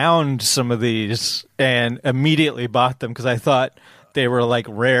found some of these and immediately bought them because I thought they were like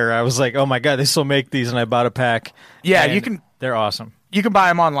rare. I was like, oh my God, they still make these, and I bought a pack. Yeah, And you can- They're awesome. You can buy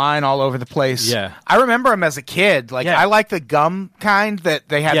them online all over the place. Yeah. I remember them as a kid. Like, Yeah. I like the gum kind that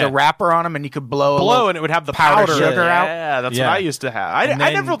they had Yeah. the wrapper on them and you could blow And it would have the powdered powder. sugar out. Yeah, that's Yeah. what I used to have. I And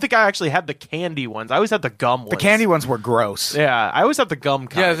never then- think I actually had the candy ones. I always had the gum ones. The candy ones were gross. Yeah, I always had the gum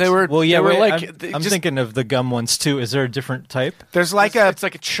kinds. Yeah, they were. Well, yeah, they were wait, like. I'm thinking of the gum ones too. Is there a different type? There's like a It's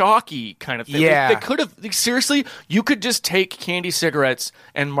like a chalky kind of thing. Yeah. They could have seriously. You could just take candy cigarettes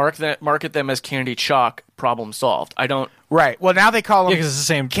and market them as candy chalk. Problem solved. I don't. Right. Well, now they call them because it's the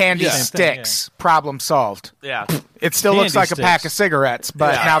same candy same thing, sticks. Problem solved. Yeah. It still looks Candy like a pack sticks. of cigarettes,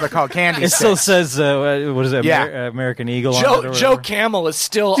 but now they're called candy It sticks. still says, what is it, Yeah. American Eagle on it or Joe whatever? Camel is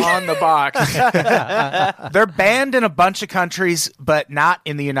still on the box. They're banned in a bunch of countries, but not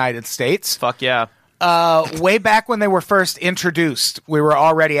in the United States. Fuck yeah. Way back when they were first introduced, we were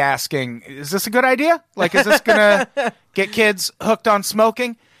already asking, is this a good idea? Like, is this going to get kids hooked on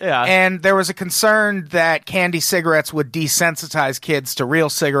smoking? Yeah. And there was a concern that candy cigarettes would desensitize kids to real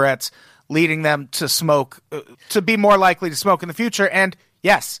cigarettes, leading them to smoke, to be more likely to smoke in the future. And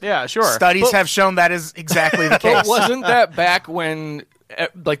yes, Yeah, sure. studies have shown that is exactly the case. But wasn't that back when,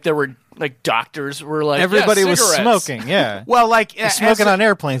 like, there were like doctors were like Everybody yeah, was cigarettes. smoking, yeah. Well, like Smoking on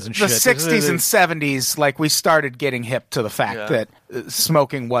airplanes and the shit. 60s and 70s, like we started getting hip to the fact that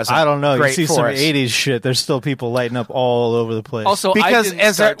smoking wasn't. I don't know. You great see for some us. 80s shit. There's still people lighting up all over the place. Also, Because I didn't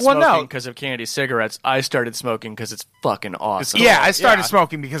as a- start well, no. smoking because of candy cigarettes. I started smoking because it's fucking awesome. Yeah, I started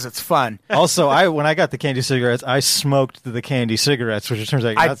smoking because it's fun. Also, when I got the candy cigarettes, I smoked the candy cigarettes, which it turns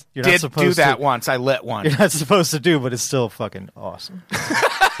out you're not did supposed do that to, once. I lit one. You're not supposed to do, but it's still fucking awesome.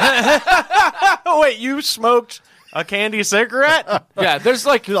 Oh, wait, you smoked a candy cigarette? Yeah, there's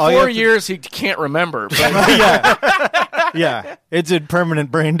like All you 4 have to- years he can't remember. But Yeah, it did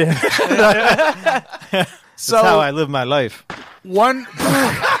permanent brain damage. That's So how I live my life. one,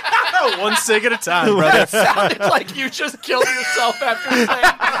 One cig at a time, brother. it sounded like you just killed yourself after saying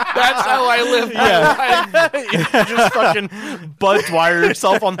that's how I live my life. You just fucking Bud Dwyer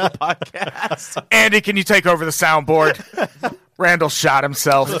yourself on the podcast. Andy, can you take over the soundboard? Randall shot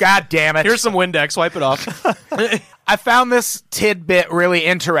himself. God damn it! Here's some Windex. Wipe it off. I found this tidbit really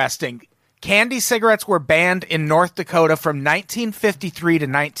interesting. Candy cigarettes were banned in North Dakota from 1953 to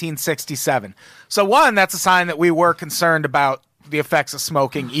 1967. So one, that's a sign that we were concerned about the effects of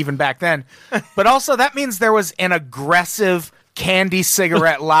smoking even back then. But also that means there was an aggressive candy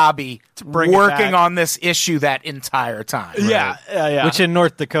cigarette lobby bring it working back. on this issue that entire time. Yeah. Which in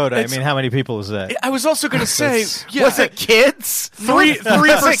North Dakota, I mean, how many people is that? I was also going to say, yeah, Was it kids?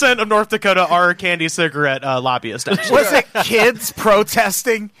 3% of North Dakota are candy cigarette lobbyists. Was it kids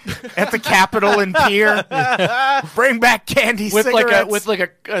protesting at the Capitol in Pierre? Bring back candy with cigarettes.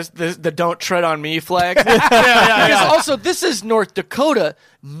 like the "Don't Tread on Me" flag. Because also this is North Dakota.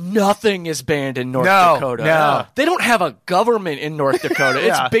 Nothing is banned in North No, Dakota. no. They don't have a government in North Dakota.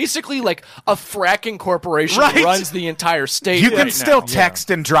 Yeah. It's basically like a fracking corporation Right. runs the entire state. You can right still now.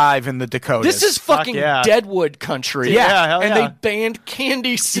 text and drive in the Dakotas. This is fucking yeah. Deadwood country. Yeah, hell and yeah. they banned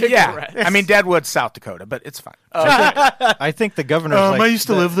candy yeah. cigarettes. I mean, Deadwood, South Dakota, but it's fine. I think the governor's like... I used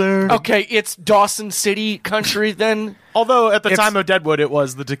to live there. Okay, it's Dawson City country then. Although at the It's- time of Deadwood, it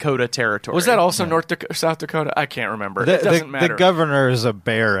was the Dakota Territory. Was that also North Dakota, South Dakota? I can't remember. It doesn't The matter. governor is a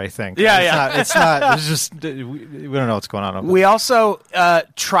bear, I think. Yeah, It's not. It's just... We don't know what's going on over there. We also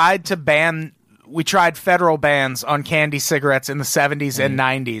tried to ban... We tried federal bans on candy cigarettes in the 70s and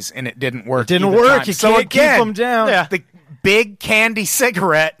 90s, and it didn't work. Didn't either work. time. You So can't keep again, them down. Yeah. the big candy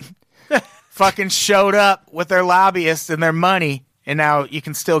cigarette fucking showed up with their lobbyists and their money, and now you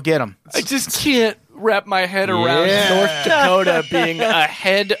can still get them. I just can't wrap my head around North Dakota being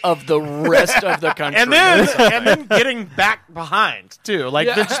ahead of the rest of the country. and then getting back behind too, like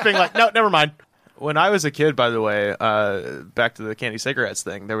they're just being like, no, never mind. When I was a kid, by the way, back to the candy cigarettes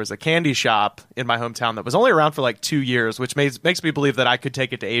thing, there was a candy shop in my hometown that was only around for like 2 years, which makes me believe that I could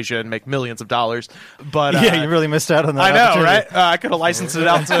take it to Asia and make millions of dollars. But Yeah, you really missed out on that I know, opportunity. right? I could have licensed it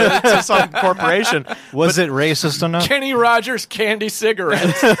out to some corporation. Was it racist enough? Kenny Rogers candy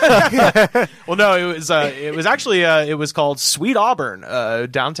cigarettes. Well, no, it was actually it was called Sweet Auburn,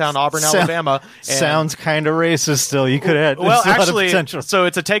 downtown Auburn, Alabama. And- Sounds kind of racist still. You could have had Well, there's a lot of actually, potential. so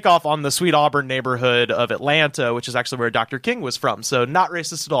it's a takeoff on the Sweet Auburn neighborhood of Atlanta, which is actually where Dr. King was from. So not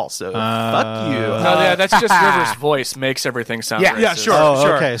racist at all. So fuck you. No, yeah, that's just Rivers' voice makes everything sound Yeah. racist. Yeah, sure. Oh,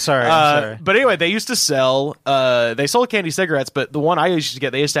 sure. okay, sorry, I'm sorry. But anyway, they used to sell. They sold candy cigarettes, but the one I used to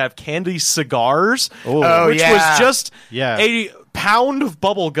get, they used to have candy cigars, Oh, which yeah. was just Yeah. a pound of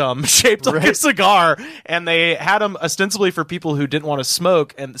bubble gum shaped like a cigar, and they had them ostensibly for people who didn't want to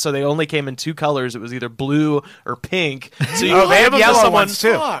smoke, and so they only came in 2 colors. It was either blue or pink. So you Oh, they gave have them yellow to someone, ones,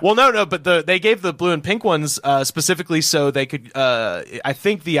 too. Well, no, but they gave the blue and pink ones specifically so they could. I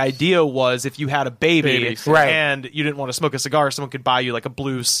think the idea was if you had a baby Right. and you didn't want to smoke a cigar, someone could buy you like a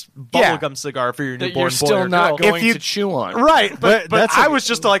blue bubblegum cigar for your That newborn you're boy still or not girl. going If you- to chew on. Right, but that's I a- was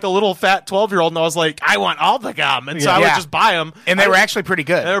just like a little fat 12-year-old, and I was like, I want all the gum, and so Yeah. I would Yeah. just buy them And they were actually pretty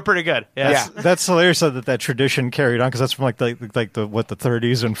good. They were pretty good. Yes. Yeah. That's hilarious that that tradition carried on because that's from like the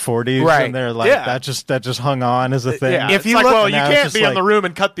 30s and 40s, Right. and they're like Yeah. that just hung on as a thing. Yeah. If It's you like, look- well, you now it's can't just be in like- the room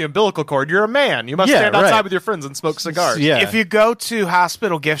and cut the umbilical cord. You're a man. You must Yeah, stand outside right. with your friends and smoke cigars. Yeah. If you go to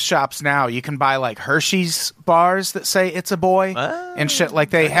hospital gift shops now, you can buy like Hershey's bars that say it's a boy and shit. Like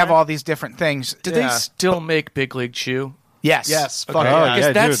they have all these different things. Did Yeah. they still make Big League Chew? Yes. Yes. Okay. Fuck Oh, yeah. Because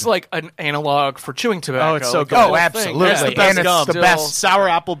yeah, that's dude. like an analog for chewing tobacco. Oh, it's so like, good. the Oh, whole thing. absolutely. Yeah. It's the best And it's gum. the best. Sour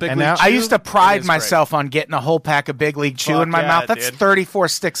apple Big And League now- Chew. I used to It pride is myself on getting a whole pack of Big League Chew Fuck in my yeah, mouth. That's dude. 34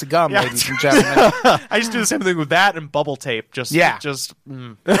 sticks of gum, Yeah, ladies and gentlemen. great. I used to do the same thing with that and bubble tape. Just I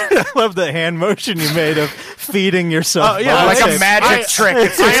love the hand motion you made of feeding yourself. Oh, yeah, bubble like a tape. magic trick.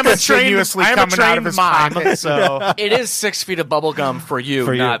 It's I am a continuously trained coming out of his mime, pocket. so It is 6 feet of bubble gum for you,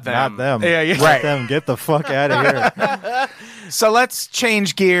 for you, not them. not them. Yeah, yeah. Not Right. them. Get the fuck out of here. So let's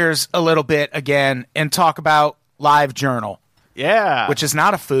change gears a little bit again and talk about LiveJournal, yeah. which is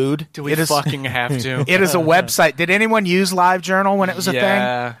not a food. Do we It is- fucking have to? It is a website. Did anyone use LiveJournal when it was a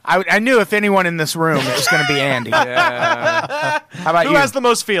Yeah. thing? I knew if anyone in this room, it was going to be Andy. Yeah. How about Who you? has the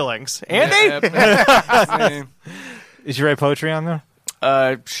most feelings? Andy? Yep. Is you write poetry on there?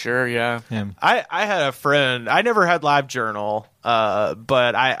 Sure, yeah. Yeah. I had a friend. I never had LiveJournal,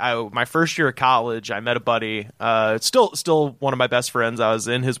 but I my first year of college, I met a buddy. Still one of my best friends. I was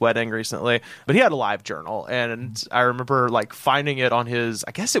in his wedding recently, but he had a LiveJournal, and I remember like finding it on his.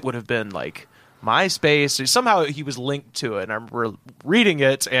 I guess it would have been like MySpace. Somehow he was linked to it, and I remember reading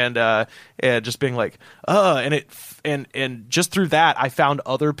it and just being like, and just through that, I found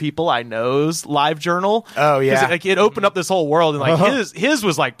other people I know's LiveJournal. Oh, yeah. 'Cause it opened up this whole world, and like his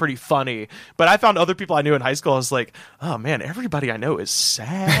was like pretty funny. But I found other people I knew in high school. I was like, oh man, everybody I know is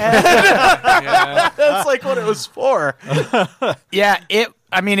sad. That's like what it was for. Yeah, it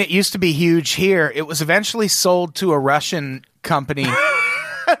used to be huge here. It was eventually sold to a Russian company.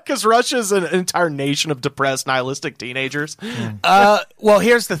 Because Russia's an entire nation of depressed, nihilistic teenagers. Well,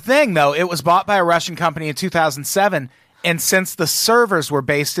 here's the thing, though. It was bought by a Russian company in 2007, and since the servers were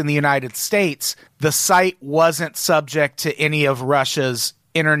based in the United States, the site wasn't subject to any of Russia's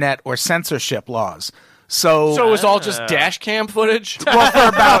internet or censorship laws. So So it was all just dash cam footage?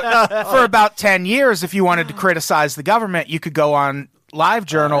 well, for about 10 years, if you wanted to criticize the government, you could go on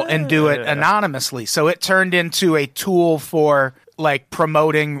LiveJournal and do it anonymously. So it turned into a tool for like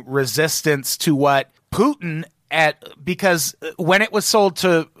promoting resistance to what Putin because when it was sold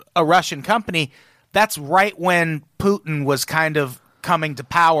to a Russian company, that's right when Putin was kind of coming to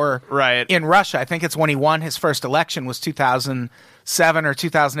power Right. in Russia. I think it's when he won his first election was 2007 or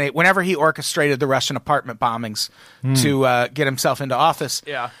 2008, whenever he orchestrated the Russian apartment bombings to get himself into office.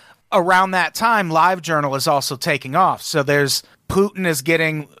 Yeah. Around that time, LiveJournal is also taking off. So Putin is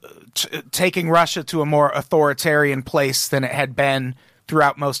taking Russia to a more authoritarian place than it had been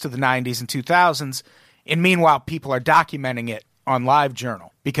throughout most of the 90s and 2000s. And meanwhile, people are documenting it on LiveJournal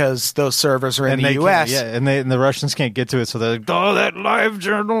because those servers are in the they U.S. can't- and the Russians can't get to it, so they're like, oh, that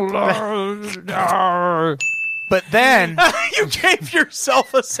LiveJournal. But then You gave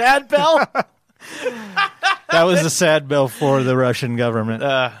yourself a sad bell? That was a sad bell for the Russian government.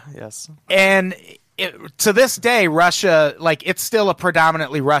 Yes. And to this day, Russia, like, it's still a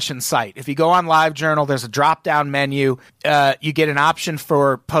predominantly Russian site. If you go on LiveJournal, there's a drop-down menu. You get an option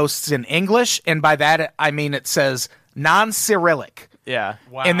for posts in English, and by that, I mean it says non-Cyrillic. Yeah.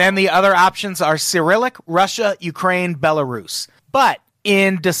 And then the other options are Cyrillic, Russia, Ukraine, Belarus. But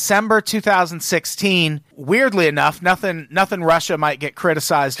in December 2016, weirdly enough, nothing Russia might get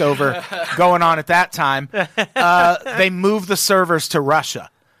criticized over going on at that time, they moved the servers to Russia.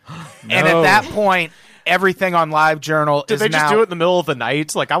 And at that point, everything on LiveJournal Did is they just now... do it in the middle of the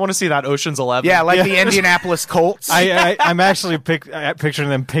night? Like, I want to see that Ocean's 11. Yeah, like the Indianapolis Colts. I'm actually picturing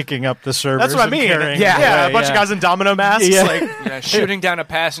them picking up the servers. That's what I and mean. carrying Yeah. it Yeah, away, a bunch of guys in domino masks. Yeah. Like, Yeah, shooting down a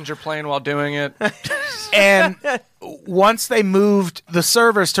passenger plane while doing it. And once they moved the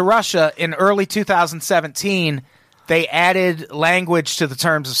servers to Russia in early 2017, they added language to the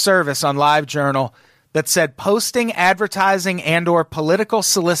terms of service on LiveJournal that said posting advertising and or political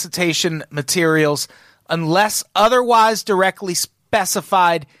solicitation materials unless otherwise directly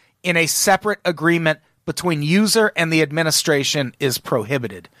specified in a separate agreement between user and the administration is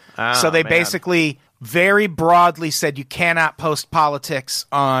prohibited. So they man. basically very broadly said you cannot post politics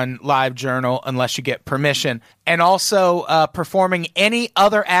on LiveJournal unless you get permission, and also performing any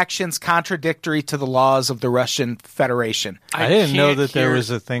other actions contradictory to the laws of the Russian Federation. I didn't know can't that there hear-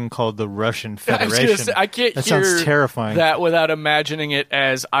 was a thing called the Russian I was gonna Federation. say, I can't that hear sounds terrifying. that without imagining it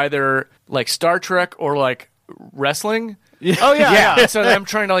as either like Star Trek or like wrestling. Oh yeah. So I'm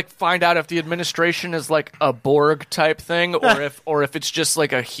trying to like find out if the administration is like a Borg type thing, or if it's just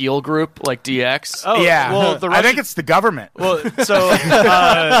like a heel group like DX. Oh yeah. Well, I think it's the government. Well, so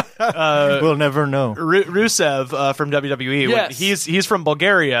We'll never know. Rusev from WWE. Yes. He's from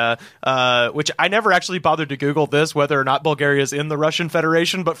Bulgaria, which I never actually bothered to Google this whether or not Bulgaria is in the Russian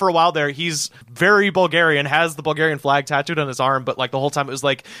Federation. But for a while there, he's very Bulgarian, has the Bulgarian flag tattooed on his arm. But like the whole time, it was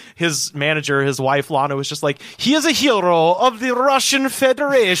like his manager, his wife Lana, was just like, he is a hero of the Russian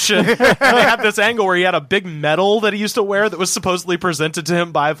Federation. And they had this angle where he had a big medal that he used to wear that was supposedly presented to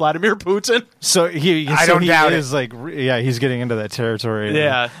him by Vladimir Putin. So he don't doubt is like, yeah, he's getting into that territory.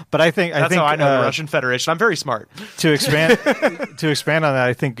 Yeah. But I think That's how I know the Russian Federation. I'm very smart. to expand on that.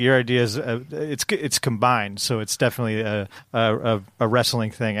 I think your idea is it's combined, so it's definitely a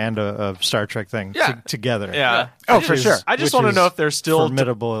wrestling thing and a Star Trek thing together. Yeah. Oh, for sure. I just Which want to is know if they're still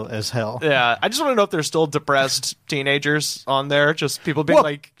formidable as hell. Yeah, I just want to know if there's still depressed teenagers on there. Just people being Well,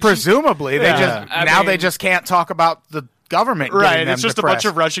 like, presumably they Yeah. just they just can't talk about the government. right? getting them It's just depressed. a bunch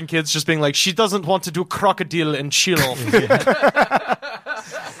of Russian kids just being like, she doesn't want to do crocodile and chill.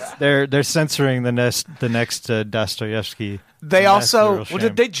 They're censoring the next Dostoevsky. They That's also- a real Well, shame.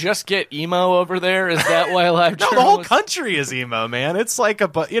 did they just get emo over there? Is that why live? No, the whole country is emo, man. It's like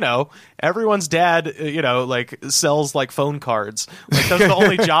everyone's dad, like sells like phone cards. Like those are the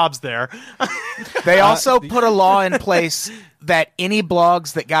only jobs there. They also put a law in place that any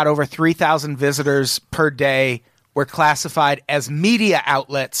blogs that got over 3,000 visitors per day were classified as media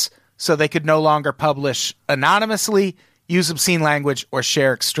outlets, so they could no longer publish anonymously, use obscene language, or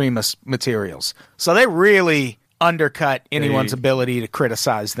share extremist materials. So they really undercut anyone's ability to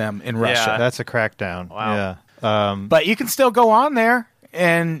criticize them in Russia. That's a crackdown. Wow. Yeah. But you can still go on there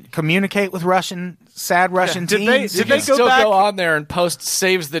and communicate with sad Russian Did they- teens. did They they go still back- go on there and post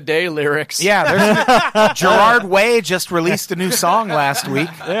 "Saves the Day" lyrics. Yeah, there's Gerard Way just released a new song last week.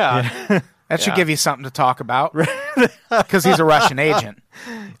 Yeah. That should give you something to talk about, because he's a Russian agent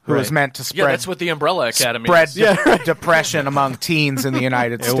who is meant to Yeah, spread that's what the Umbrella Academy spread is. depression among teens in the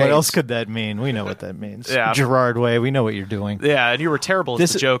United Yeah, States. what else could that mean? We know what that means. Yeah. Gerard Way, we know what you're doing. Yeah, and you were terrible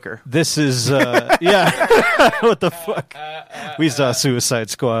as the Joker. This is what the fuck? We saw Suicide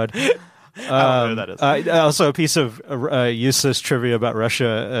Squad. I don't know who that is. Also, a piece of useless trivia about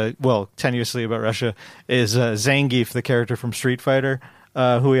Russia, tenuously about Russia, is Zangief, the character from Street Fighter,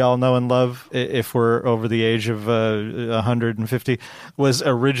 who we all know and love, if we're over the age of 150, was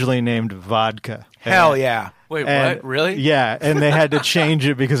originally named Vodka. Hell yeah. Wait, And- what? Really? Yeah, and they had to change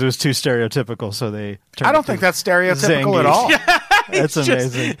it because it was too stereotypical, so they turned I don't it think to that's stereotypical at Zangief. all. That's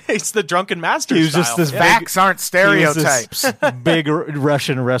amazing. It's the drunken master He was style. just this Facts aren't he was this stereotypes. big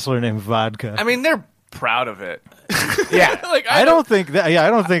Russian wrestler named Vodka. I mean, they're proud of it. Yeah. Like I don't think that. Yeah, I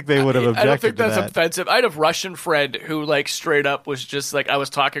don't think they would have objected I don't think that's to that. offensive. I had a Russian friend who, like, straight up was just like, I was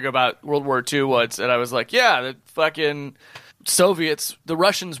talking about World War II once, and I was like, yeah, the fucking Soviets, the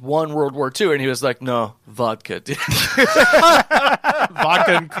Russians won World War II, and he was like, no, vodka did.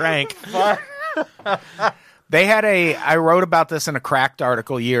 Vodka and crank. They had I wrote about this in a Cracked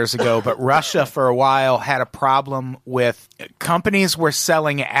article years ago, but Russia for a while had a problem with companies were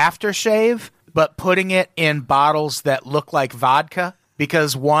selling aftershave, but putting it in bottles that look like vodka.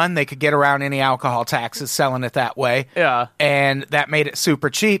 Because one, they could get around any alcohol taxes selling it that way. Yeah. And that made it super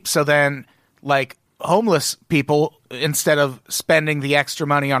cheap. So then, like, homeless people, instead of spending the extra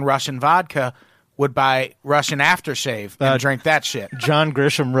money on Russian vodka, would buy Russian aftershave and drink that shit. John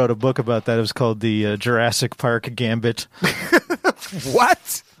Grisham wrote a book about that. It was called the Jurassic Park Gambit,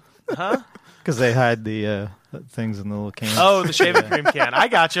 What? because they hide the things in the little cans. Oh, the shaving cream can. I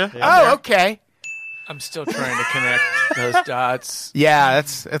gotcha. Oh, okay. I'm still trying to connect those dots. Yeah,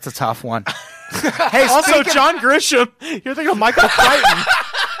 it's a tough one. Hey, Also, speaking- John Grisham. You're thinking of Michael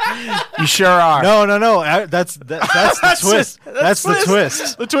Crichton. you sure are. No. That's the twist. That's the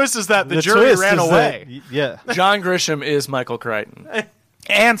twist. The twist is that the, The jury twist ran is away. that- yeah. John Grisham is Michael Crichton.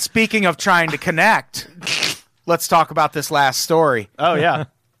 And speaking of trying to connect, let's talk about this last story. Oh, yeah.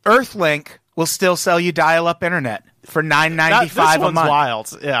 Earthlink will still sell you dial-up internet for $9.95 This a one's month.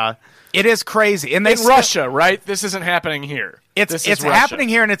 wild. Yeah. It is crazy, and they In Russia, right? This isn't happening here. It's This is happening Russia.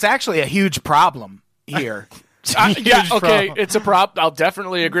 here, and it's actually a huge problem here. Yeah, okay, it's a prop. I'll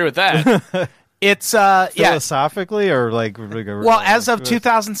definitely agree with that. It's yeah. Philosophically, or like Well, as of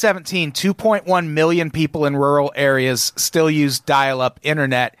 2017, 2.1 million people in rural areas still use dial-up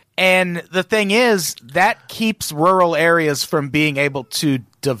internet. And the thing is, that keeps rural areas from being able to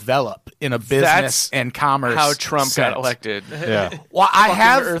develop in a business That's and commerce How Trump sense. got elected. yeah. Well, I Fucking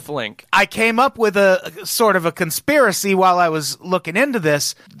have Earthlink. I came up with a sort of a conspiracy while I was looking into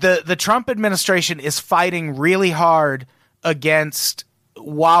this. The Trump administration is fighting really hard against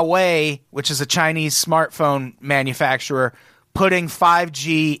Huawei, which is a Chinese smartphone manufacturer, putting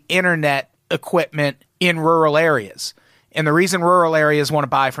 5G internet equipment in rural areas. And the reason rural areas want to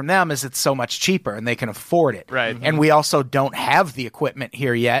buy from them is it's so much cheaper and they can afford it. Right. And we also don't have the equipment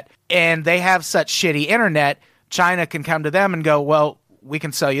here yet. And they have such shitty internet, China can come to them and go, well, we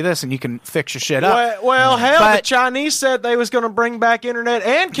can sell you this and you can fix your shit up. Well, hell, the But- Chinese said they was going to bring back internet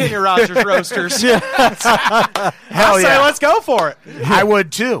and Kenny Rogers roasters. Hell I say, yeah. let's go for it. I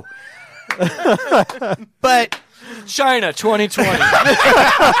would too. But China 2020.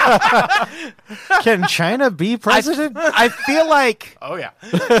 Can China be president? I feel like Oh, yeah.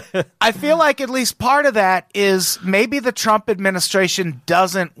 I feel like at least part of that is maybe the Trump administration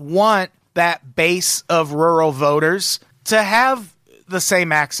doesn't want that base of rural voters to have the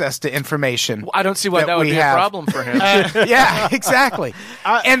same access to information. I don't see why that would we be have. a problem for him. Yeah, exactly.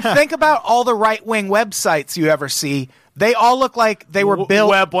 And think about all the right-wing websites you ever see. They all look like they were built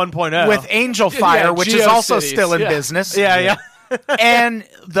Web 1.0. with Angel Fire, Yeah, which is also GeoCities, still in yeah. business. Yeah. And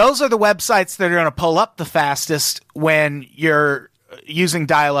those are the websites that are going to pull up the fastest when you're using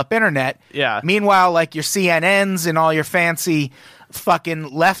dial-up internet. Yeah. Meanwhile, like your CNNs and all your fancy fucking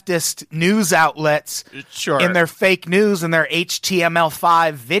leftist news outlets Sure. in their fake news and their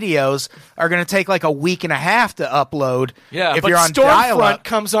HTML5 videos are going to take like a week and a half to upload. Yeah, if but you're on Stormfront dial-up.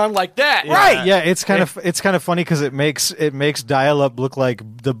 comes on like that. Right. Yeah, it's kind of funny because it makes dial-up look like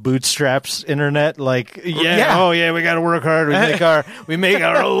the bootstraps internet. Like, Yeah. We got to work hard. We make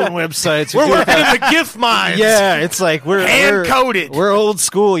our own websites. We're working in the gift mines. Yeah, it's like we're Hand-coded. We're old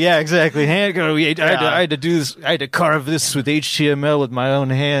school. Yeah, exactly. Hand coded. I had to do this. I had to carve this with HTML with my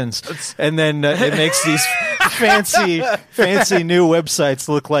own hands, and then it makes these fancy new websites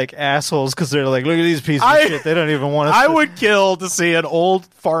look like assholes because they're like, look at these pieces of shit. They don't even want us. I to- would kill to see an old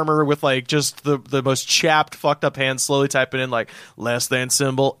farmer with like just the most chapped, fucked up hands slowly typing in like less than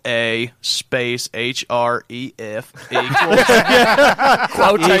symbol A space HREF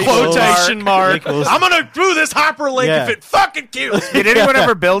equals quotation mark. Equals- I'm gonna do this hyperlink Yeah. if it fucking kills me. Did anyone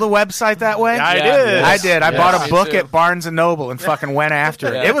ever build a website that way? I Yeah. did. I did. I bought a Me book too. at Barnes and Noble and fucking went after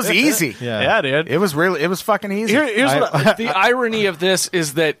it. Yeah. It was easy. Yeah, dude. It was fucking easy. Here's what The irony of this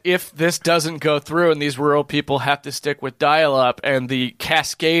is that if this doesn't go through and these rural people have to stick with dial-up and the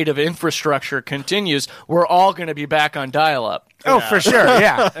cascade of infrastructure continues, we're all going to be back on dial-up. Oh, for sure.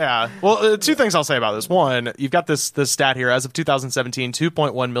 Yeah. Yeah. Well, two things I'll say about this. One, you've got this stat here. As of 2017,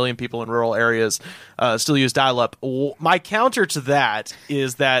 2.1 million people in rural areas still use dial-up. My counter to that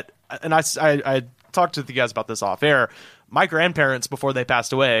is that, and I talked to you guys about this off air, my grandparents, before they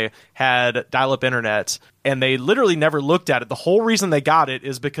passed away, had dial-up internet, and they literally never looked at it. The whole reason they got it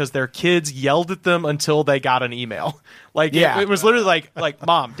is because their kids yelled at them until they got an email. Like, Yeah. it was literally like,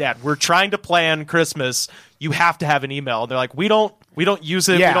 Mom, Dad, we're trying to plan Christmas. You have to have an email. And they're like, we don't use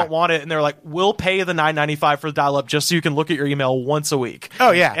it. Yeah. We don't want it. And they're like, we'll pay the $9.95 for the dial-up just so you can look at your email once a week.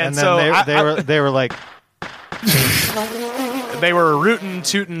 Oh, yeah. And And so then they were like, they were rootin',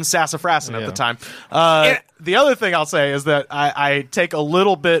 tootin', sassafrassin at Yeah. the time. The other thing I'll say is that I take a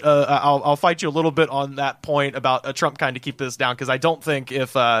little bit. I'll fight you a little bit on that point about Trump kind of keep this down, because I don't think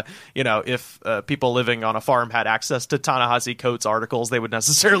if people living on a farm had access to Ta-Nehisi Coates articles, they would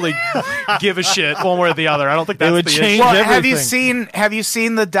necessarily give a shit one way or the other. I don't think that's would the change issue. Well, everything. have you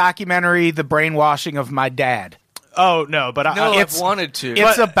seen the documentary The Brainwashing of My Dad? Oh no, but No, I, I've wanted to.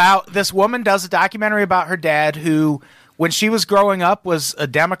 It's about this woman does a documentary about her dad who, when she was growing up, was a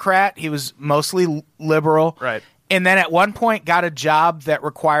Democrat. He was mostly liberal. Right. And then at one point got a job that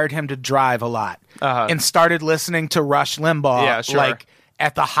required him to drive a lot and started listening to Rush Limbaugh. Yeah, sure. Like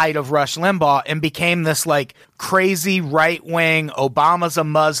at the height of Rush Limbaugh, and became this like crazy right wing, Obama's a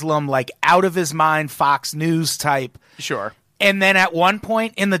Muslim, like out of his mind Fox News type. sure. And then at one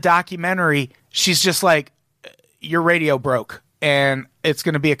point in the documentary, she's just like, your radio broke and it's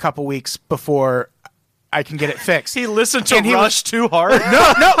going to be a couple weeks before I can get it fixed. He listened to And he Rush too hard.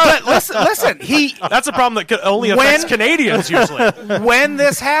 No, but listen, That's a problem that only affects Canadians usually. when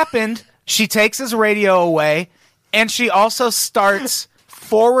this happened, she takes his radio away and she also starts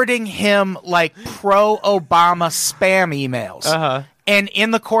forwarding him like pro-Obama spam emails. Uh-huh. And in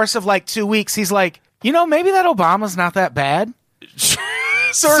the course of like 2 weeks, he's like, maybe that Obama's not that bad.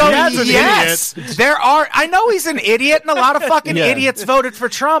 So Dad's an yes, idiot. there are. I know he's an idiot, and a lot of fucking idiots voted for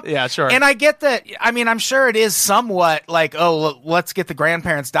Trump. Yeah, sure. And I get that. I mean, I'm sure it is somewhat like, let's get the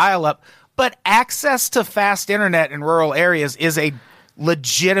grandparents dial up. But access to fast internet in rural areas is a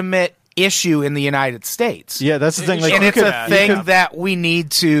legitimate issue in the United States. Yeah, that's the thing. Like, and you it's could- a you thing could- that we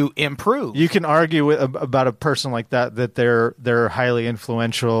need to improve. You can argue about a person like that they're highly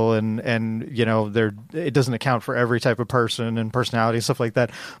influential and you know it doesn't account for every type of person and personality and stuff like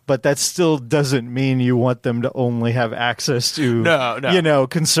that. But that still doesn't mean you want them to only have access to you know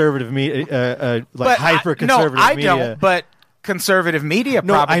conservative media, like hyper conservative I media. don't. But conservative media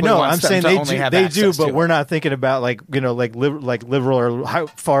No, probably I know. I'm wants them saying to they only do, have they access do, to but it. we're not thinking about like liberal or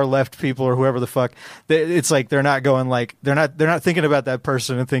far left people or whoever the fuck. It's like they're not going like they're not thinking about that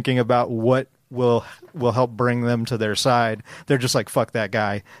person and thinking about what will help bring them to their side. They're just like, fuck that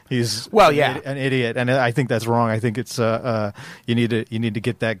guy. He's an idiot, and I think that's wrong. I think it's you need to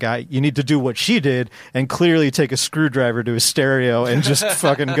get that guy. You need to do what she did and clearly take a screwdriver to his stereo and just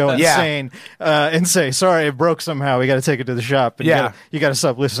fucking go insane and say, sorry, it broke somehow. We got to take it to the shop. And you got to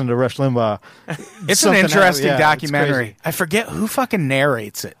stop listening to Rush Limbaugh. It's an interesting it's documentary. crazy. I forget who fucking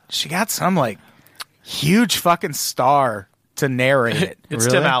narrates it. She got some like huge fucking star to narrate it. It's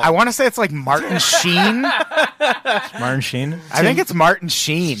Really? Tim Allen. I want to say it's like Martin Sheen. Martin Sheen. I think it's Martin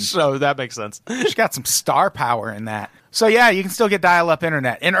Sheen. So that makes sense. She's got some star power in that. So yeah, you can still get dial-up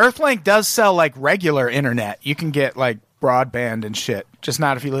internet. And Earthlink does sell like regular internet. You can get like broadband and shit, just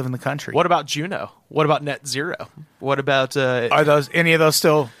not if you live in the country. What about Juno? What about Net Zero? What about Are those any of those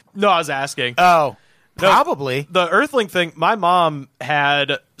still? No, I was asking. Oh, No, probably. The Earthlink thing, my mom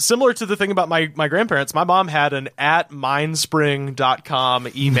had, similar to the thing about my grandparents, my mom had an @mindspring.com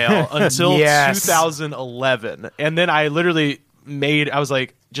email until Yes. 2011. And then I literally I was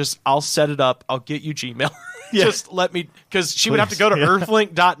like, I'll set it up. I'll get you Gmail. Just let me, because she would have to go to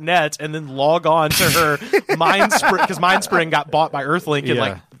earthlink.net and then log on to her Mindspring, because Mindspring got bought by Earthlink in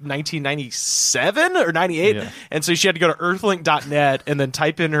like 1997 or 98. Yeah. And so she had to go to earthlink.net and then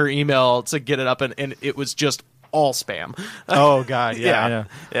type in her email to get it up, and it was just all spam. Oh God, yeah, I know.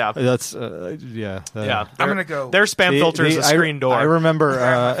 Yeah. That's Yeah. I'm gonna go. Their spam filter is a screen door. I remember,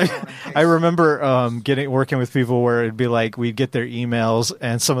 working with people where it'd be like we'd get their emails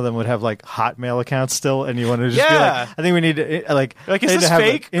and some of them would have like Hotmail accounts still, and you want to just be Yeah. like, I think we need to Like, is need this to have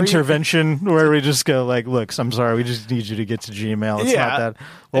fake? an intervention where we just go like, look, I'm sorry, we just need you to get to Gmail. It's Yeah. not that.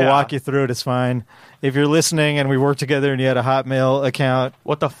 We'll Yeah. walk you through it. It's fine. If you're listening and we work together and you had a Hotmail account,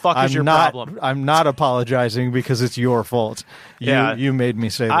 What the fuck is your problem? I'm not apologizing because it's your fault. You made me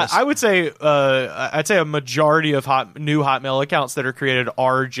say this. I would say, I'd say a majority of new Hotmail accounts that are created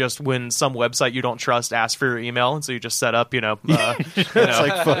are just when some website you don't trust asks for your email, and so you just set up, It's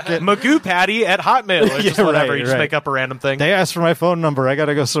like, fuck it. Magoo Patty at Hotmail, or just Yeah, whatever. right, You just right. make up a random thing. They asked for my phone number. I got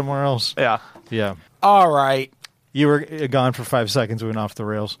to go somewhere else. Yeah. Yeah. All right. You were gone for 5 seconds. We went off the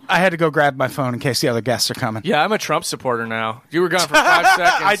rails. I had to go grab my phone in case the other guests are coming. Yeah, I'm a Trump supporter now. You were gone for 5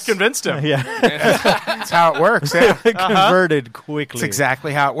 seconds. I convinced him. Yeah. That's how it works. Yeah. Converted quickly. That's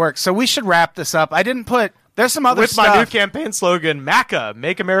exactly how it works. So we should wrap this up. I didn't put. There's some other With stuff. my new campaign slogan, MACA,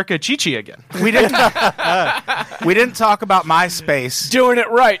 Make America Chi-Chi Again. We didn't. We didn't talk about MySpace. Doing it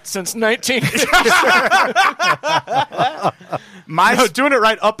right since 19. No, doing it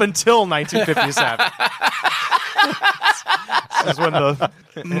right up until 1957. This is when the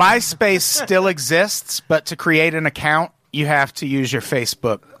MySpace still exists, but to create an account, you have to use your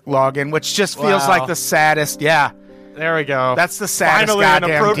Facebook login, which just feels Wow. like the saddest. Yeah, there we go. that's the saddest Finally an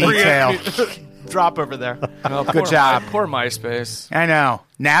goddamn detail. appropriate drop over there. Oh, Good job. Poor MySpace. I know.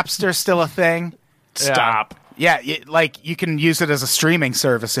 Napster's still a thing. Stop. Yeah, like you can use it as a streaming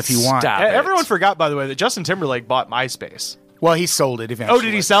service if you want. Stop. it. Everyone forgot, by the way, that Justin Timberlake bought MySpace. Well, he sold it eventually. Oh,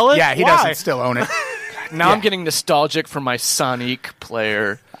 did he sell it? Yeah, he Why? doesn't still own it. Now Yeah. I'm getting nostalgic for my Sonic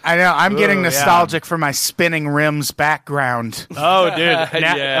player. I know. I'm getting Ooh, nostalgic for my spinning rims background. Oh, dude.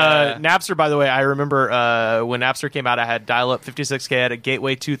 Yeah. Napster, by the way, I remember when Napster came out, I had dial-up 56K. I had a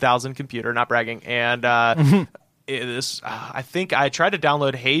Gateway 2000 computer, not bragging. And I think I tried to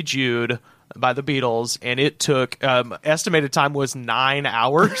download Hey Jude by the Beatles, and it took, estimated time was 9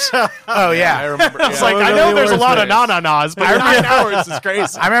 hours. Oh, yeah. I remember. It's yeah. like, I know there's a lot of it. na-na-nas, but 9 hours is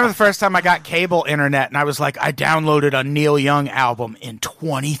crazy. I remember the first time I got cable internet, and I was like, I downloaded a Neil Young album in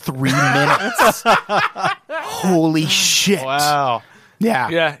 23 minutes. Holy shit. Wow.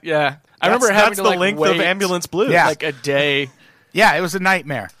 Yeah. Yeah. I remember having that's to the like length wait of Ambulance Blues. Yeah. like a day. Yeah, it was a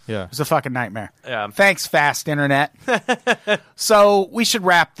nightmare. Yeah. It was a fucking nightmare. Yeah. Thanks, fast internet. So we should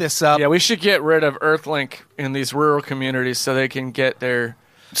wrap this up. Yeah, we should get rid of Earthlink in these rural communities so they can get their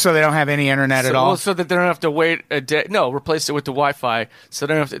So they don't have any internet at all? Well, so that they don't have to wait a day. No, replace it with the Wi-Fi, so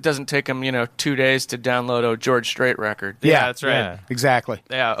they don't have to, it doesn't take them 2 days to download a George Strait record. Yeah, that's right. Yeah. Exactly.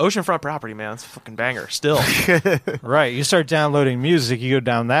 Yeah, oceanfront property, man. It's a fucking banger. Still. Right. You start downloading music, you go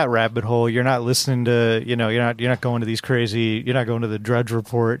down that rabbit hole. You're not listening to, you're not going to these crazy, you're not going to the Drudge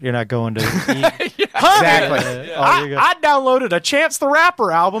Report. You're not going to Exactly. I downloaded a Chance the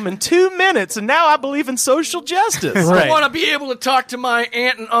Rapper album in 2 minutes, and now I believe in social justice. I want to be able to talk to my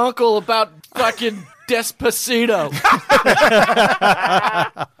aunt and uncle about fucking Despacito.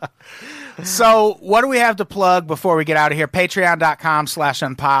 So what do we have to plug before we get out of here?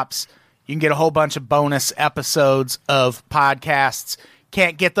 Patreon.com/unpops. You can get a whole bunch of bonus episodes of podcasts.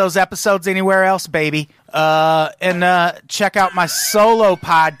 Can't get those episodes anywhere else, baby. And check out my solo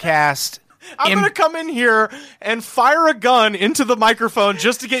podcast. I'm going to come in here and fire a gun into the microphone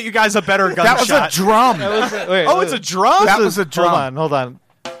just to get you guys a better gunshot. That was a drum. It's a drum? That was a drum. Hold on.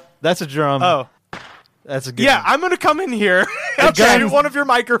 That's a drum. Oh. That's a good Yeah, one. I'm going to come in here and shoot one of your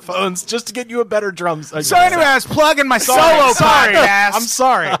microphones just to get you a better drum. So anyway, I was plugging my solo podcast. I'm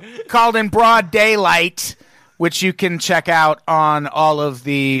sorry. Called In Broad Daylight, which you can check out on all of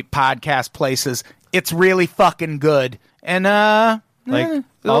the podcast places. It's really fucking good. And Like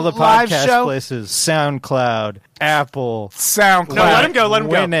all the live podcast show. places, SoundCloud, Apple, SoundCloud, No, let him go.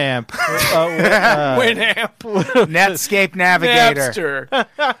 Winamp, Winamp. Netscape Navigator.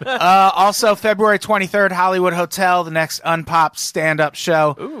 Napster. Also, February 23rd, Hollywood Hotel, the next Unpopped stand-up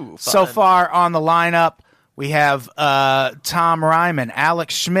show. Ooh, So fun. far on the lineup, we have Tom Ryman,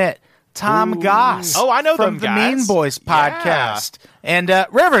 Alex Schmidt, Tom Goss. Oh, I know from them the guys. Mean Boys Yeah. podcast. And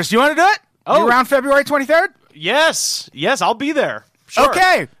Rivers, do you want to do it? Oh. You around February 23rd? Yes, I'll be there. Sure.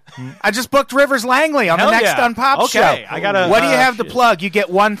 Okay. I just booked Rivers Langley on Hell the next yeah. Unpopped Okay, show. I gotta- What do you have to plug? You get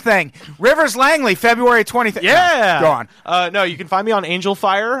one thing. Rivers Langley, February 23rd. Yeah. No, go on. No, you can find me on Angel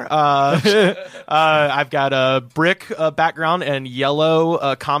Fire. I've got a brick background and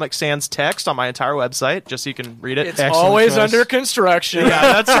yellow Comic Sans text on my entire website, just so you can read it. It's Excellent always choice. under construction.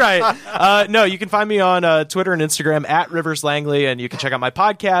 Yeah, that's right. No, you can find me on Twitter and Instagram at Rivers Langley, and you can check out my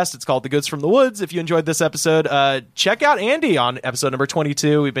podcast. It's called The Goods from the Woods. If you enjoyed this episode, check out Andy on episode number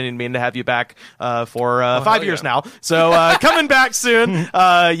 22. We've been meaning to have you back for 5 years now. So coming back soon.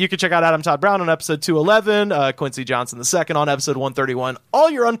 You can check out Adam Todd Brown on episode 211, Quincy Johnson II on episode 131. All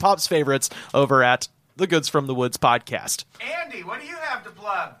your Unpops favorites over at The Goods from the Woods podcast. Andy, what do you have to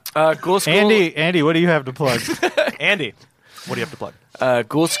plug? Ghoul School. Andy, what do you have to plug? Andy, what do you have to plug?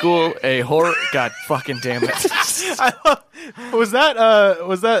 Ghoul School, a horror. God fucking damn it. Was that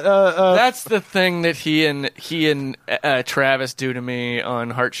That's the thing that he and Travis do to me on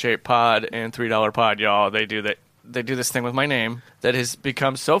Heart Shaped Pod and $3 Pod, y'all. They do this thing with my name that has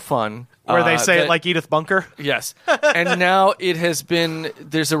become so fun. where they say that- it like Edith Bunker? Yes. And now it has been,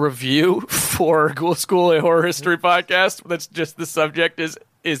 there's a review for Ghoul School, a horror history podcast. That's just the subject is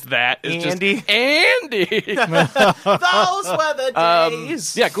that. It's Andy. Just, Andy. Those were the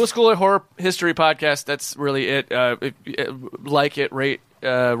days. Yeah, Ghoul School, a horror history podcast. That's really it. Like it, rate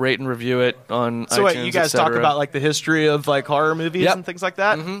and review it on So iTunes, what, you guys talk etc. about like the history of like horror movies Yep. and things like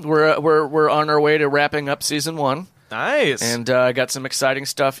that? Mhm. We're on our way to wrapping up season 1. Nice. And I got some exciting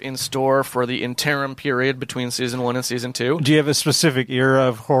stuff in store for the interim period between season 1 and season 2. Do you have a specific era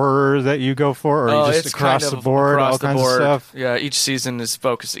of horror that you go for, or are you just it's across kind the of board, across all the kinds board. of stuff? Yeah, each season is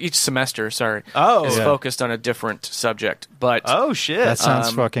focused. Each semester, sorry, Oh. is Yeah. focused on a different subject. But Oh shit. That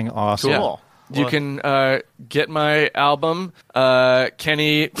sounds fucking awesome. yeah. cool. You can get my album,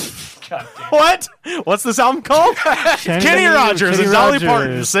 Kenny. What? What's this album called? Kenny Rogers and Dolly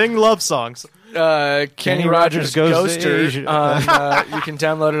Parton sing love songs. Kenny Rogers Goes to Ghoster. Asia. You can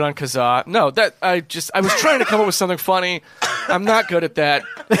download it on Kazaa. No, that I was trying to come up with something funny. I'm not good at that.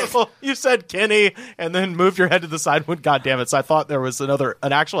 Well, you said Kenny and then moved your head to the side. When God damn it! So I thought there was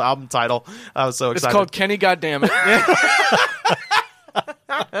an actual album title. I was so It's excited. called Kenny. Goddammit.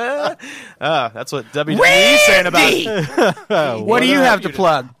 That's what WWE is saying about it. What do you have to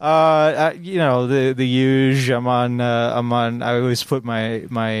plug? The huge. I'm on. I always put my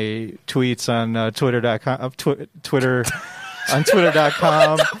tweets on Twitter.com. Twitter. On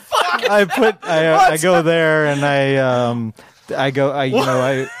Twitter.com. I go there and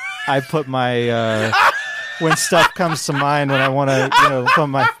I put my when stuff comes to mind when I want to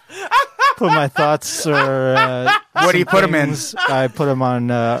put my thoughts or What do you put them in? I put them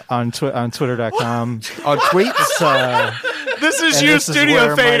on Twitter.com. On tweets? This is And you this is studio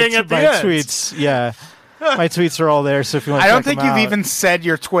where fading at the my end. tweets. Yeah, my tweets are all there. So if you want, I to don't check think them you've out. even said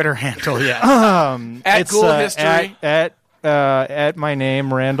your Twitter handle yet. At Ghoul History. At my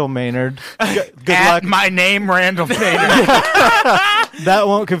name Randall Maynard. Good At luck. my name, Randall Maynard. That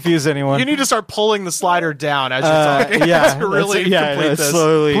won't confuse anyone. You need to start pulling the slider down as you're talking. Yeah, to really complete this.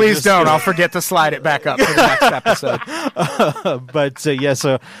 slowly. Please just don't. do it. I'll forget to slide it back up for the next episode. But yeah,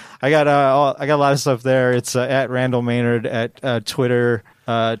 so I got a lot of stuff there. It's at Randall Maynard at Twitter,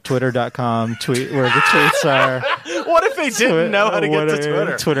 twitter.com, where the tweets are. What if they didn't know how to get to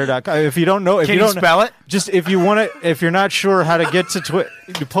Twitter? Twitter.com. If you don't know, Can you spell it? Just if you want to, if you're not sure how to get to Twitter,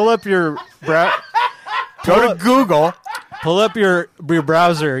 you pull up your Go to Google. Pull up your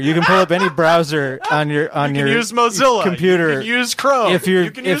browser. You can pull up any browser on your Use Mozilla computer. You can use Chrome.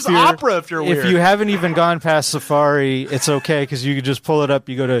 You can use Opera if you're weird. If you haven't even gone past Safari, it's okay because you can just pull it up.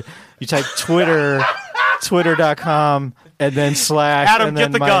 You type Twitter, twitter.com, and then / Adam, and get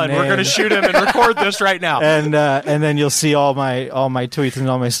then the my gun. name. We're going to shoot him and record this right now. And then you'll see all my tweets and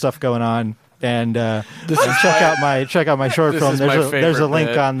all my stuff going on. And check out my short film. There's a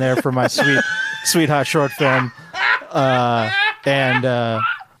link on there for my sweet hot short film. And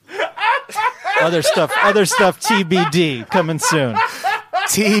other stuff TBD coming soon.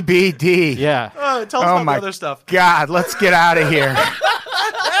 TBD. Yeah. Tell us about the other stuff. God, let's get out of here.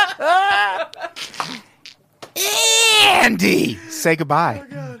 Andy, say goodbye.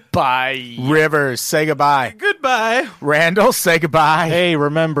 Bye. Rivers, say goodbye. Goodbye. Randall, say goodbye. Hey,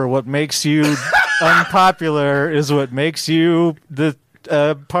 remember, what makes you unpopular is what makes you the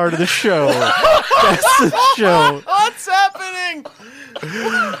part of the show. That's the show. What's happening?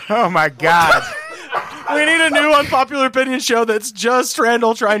 Oh, my God. We need a new unpopular opinion show that's just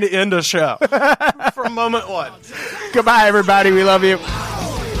Randall trying to end a show from moment one. Goodbye, everybody. We love you.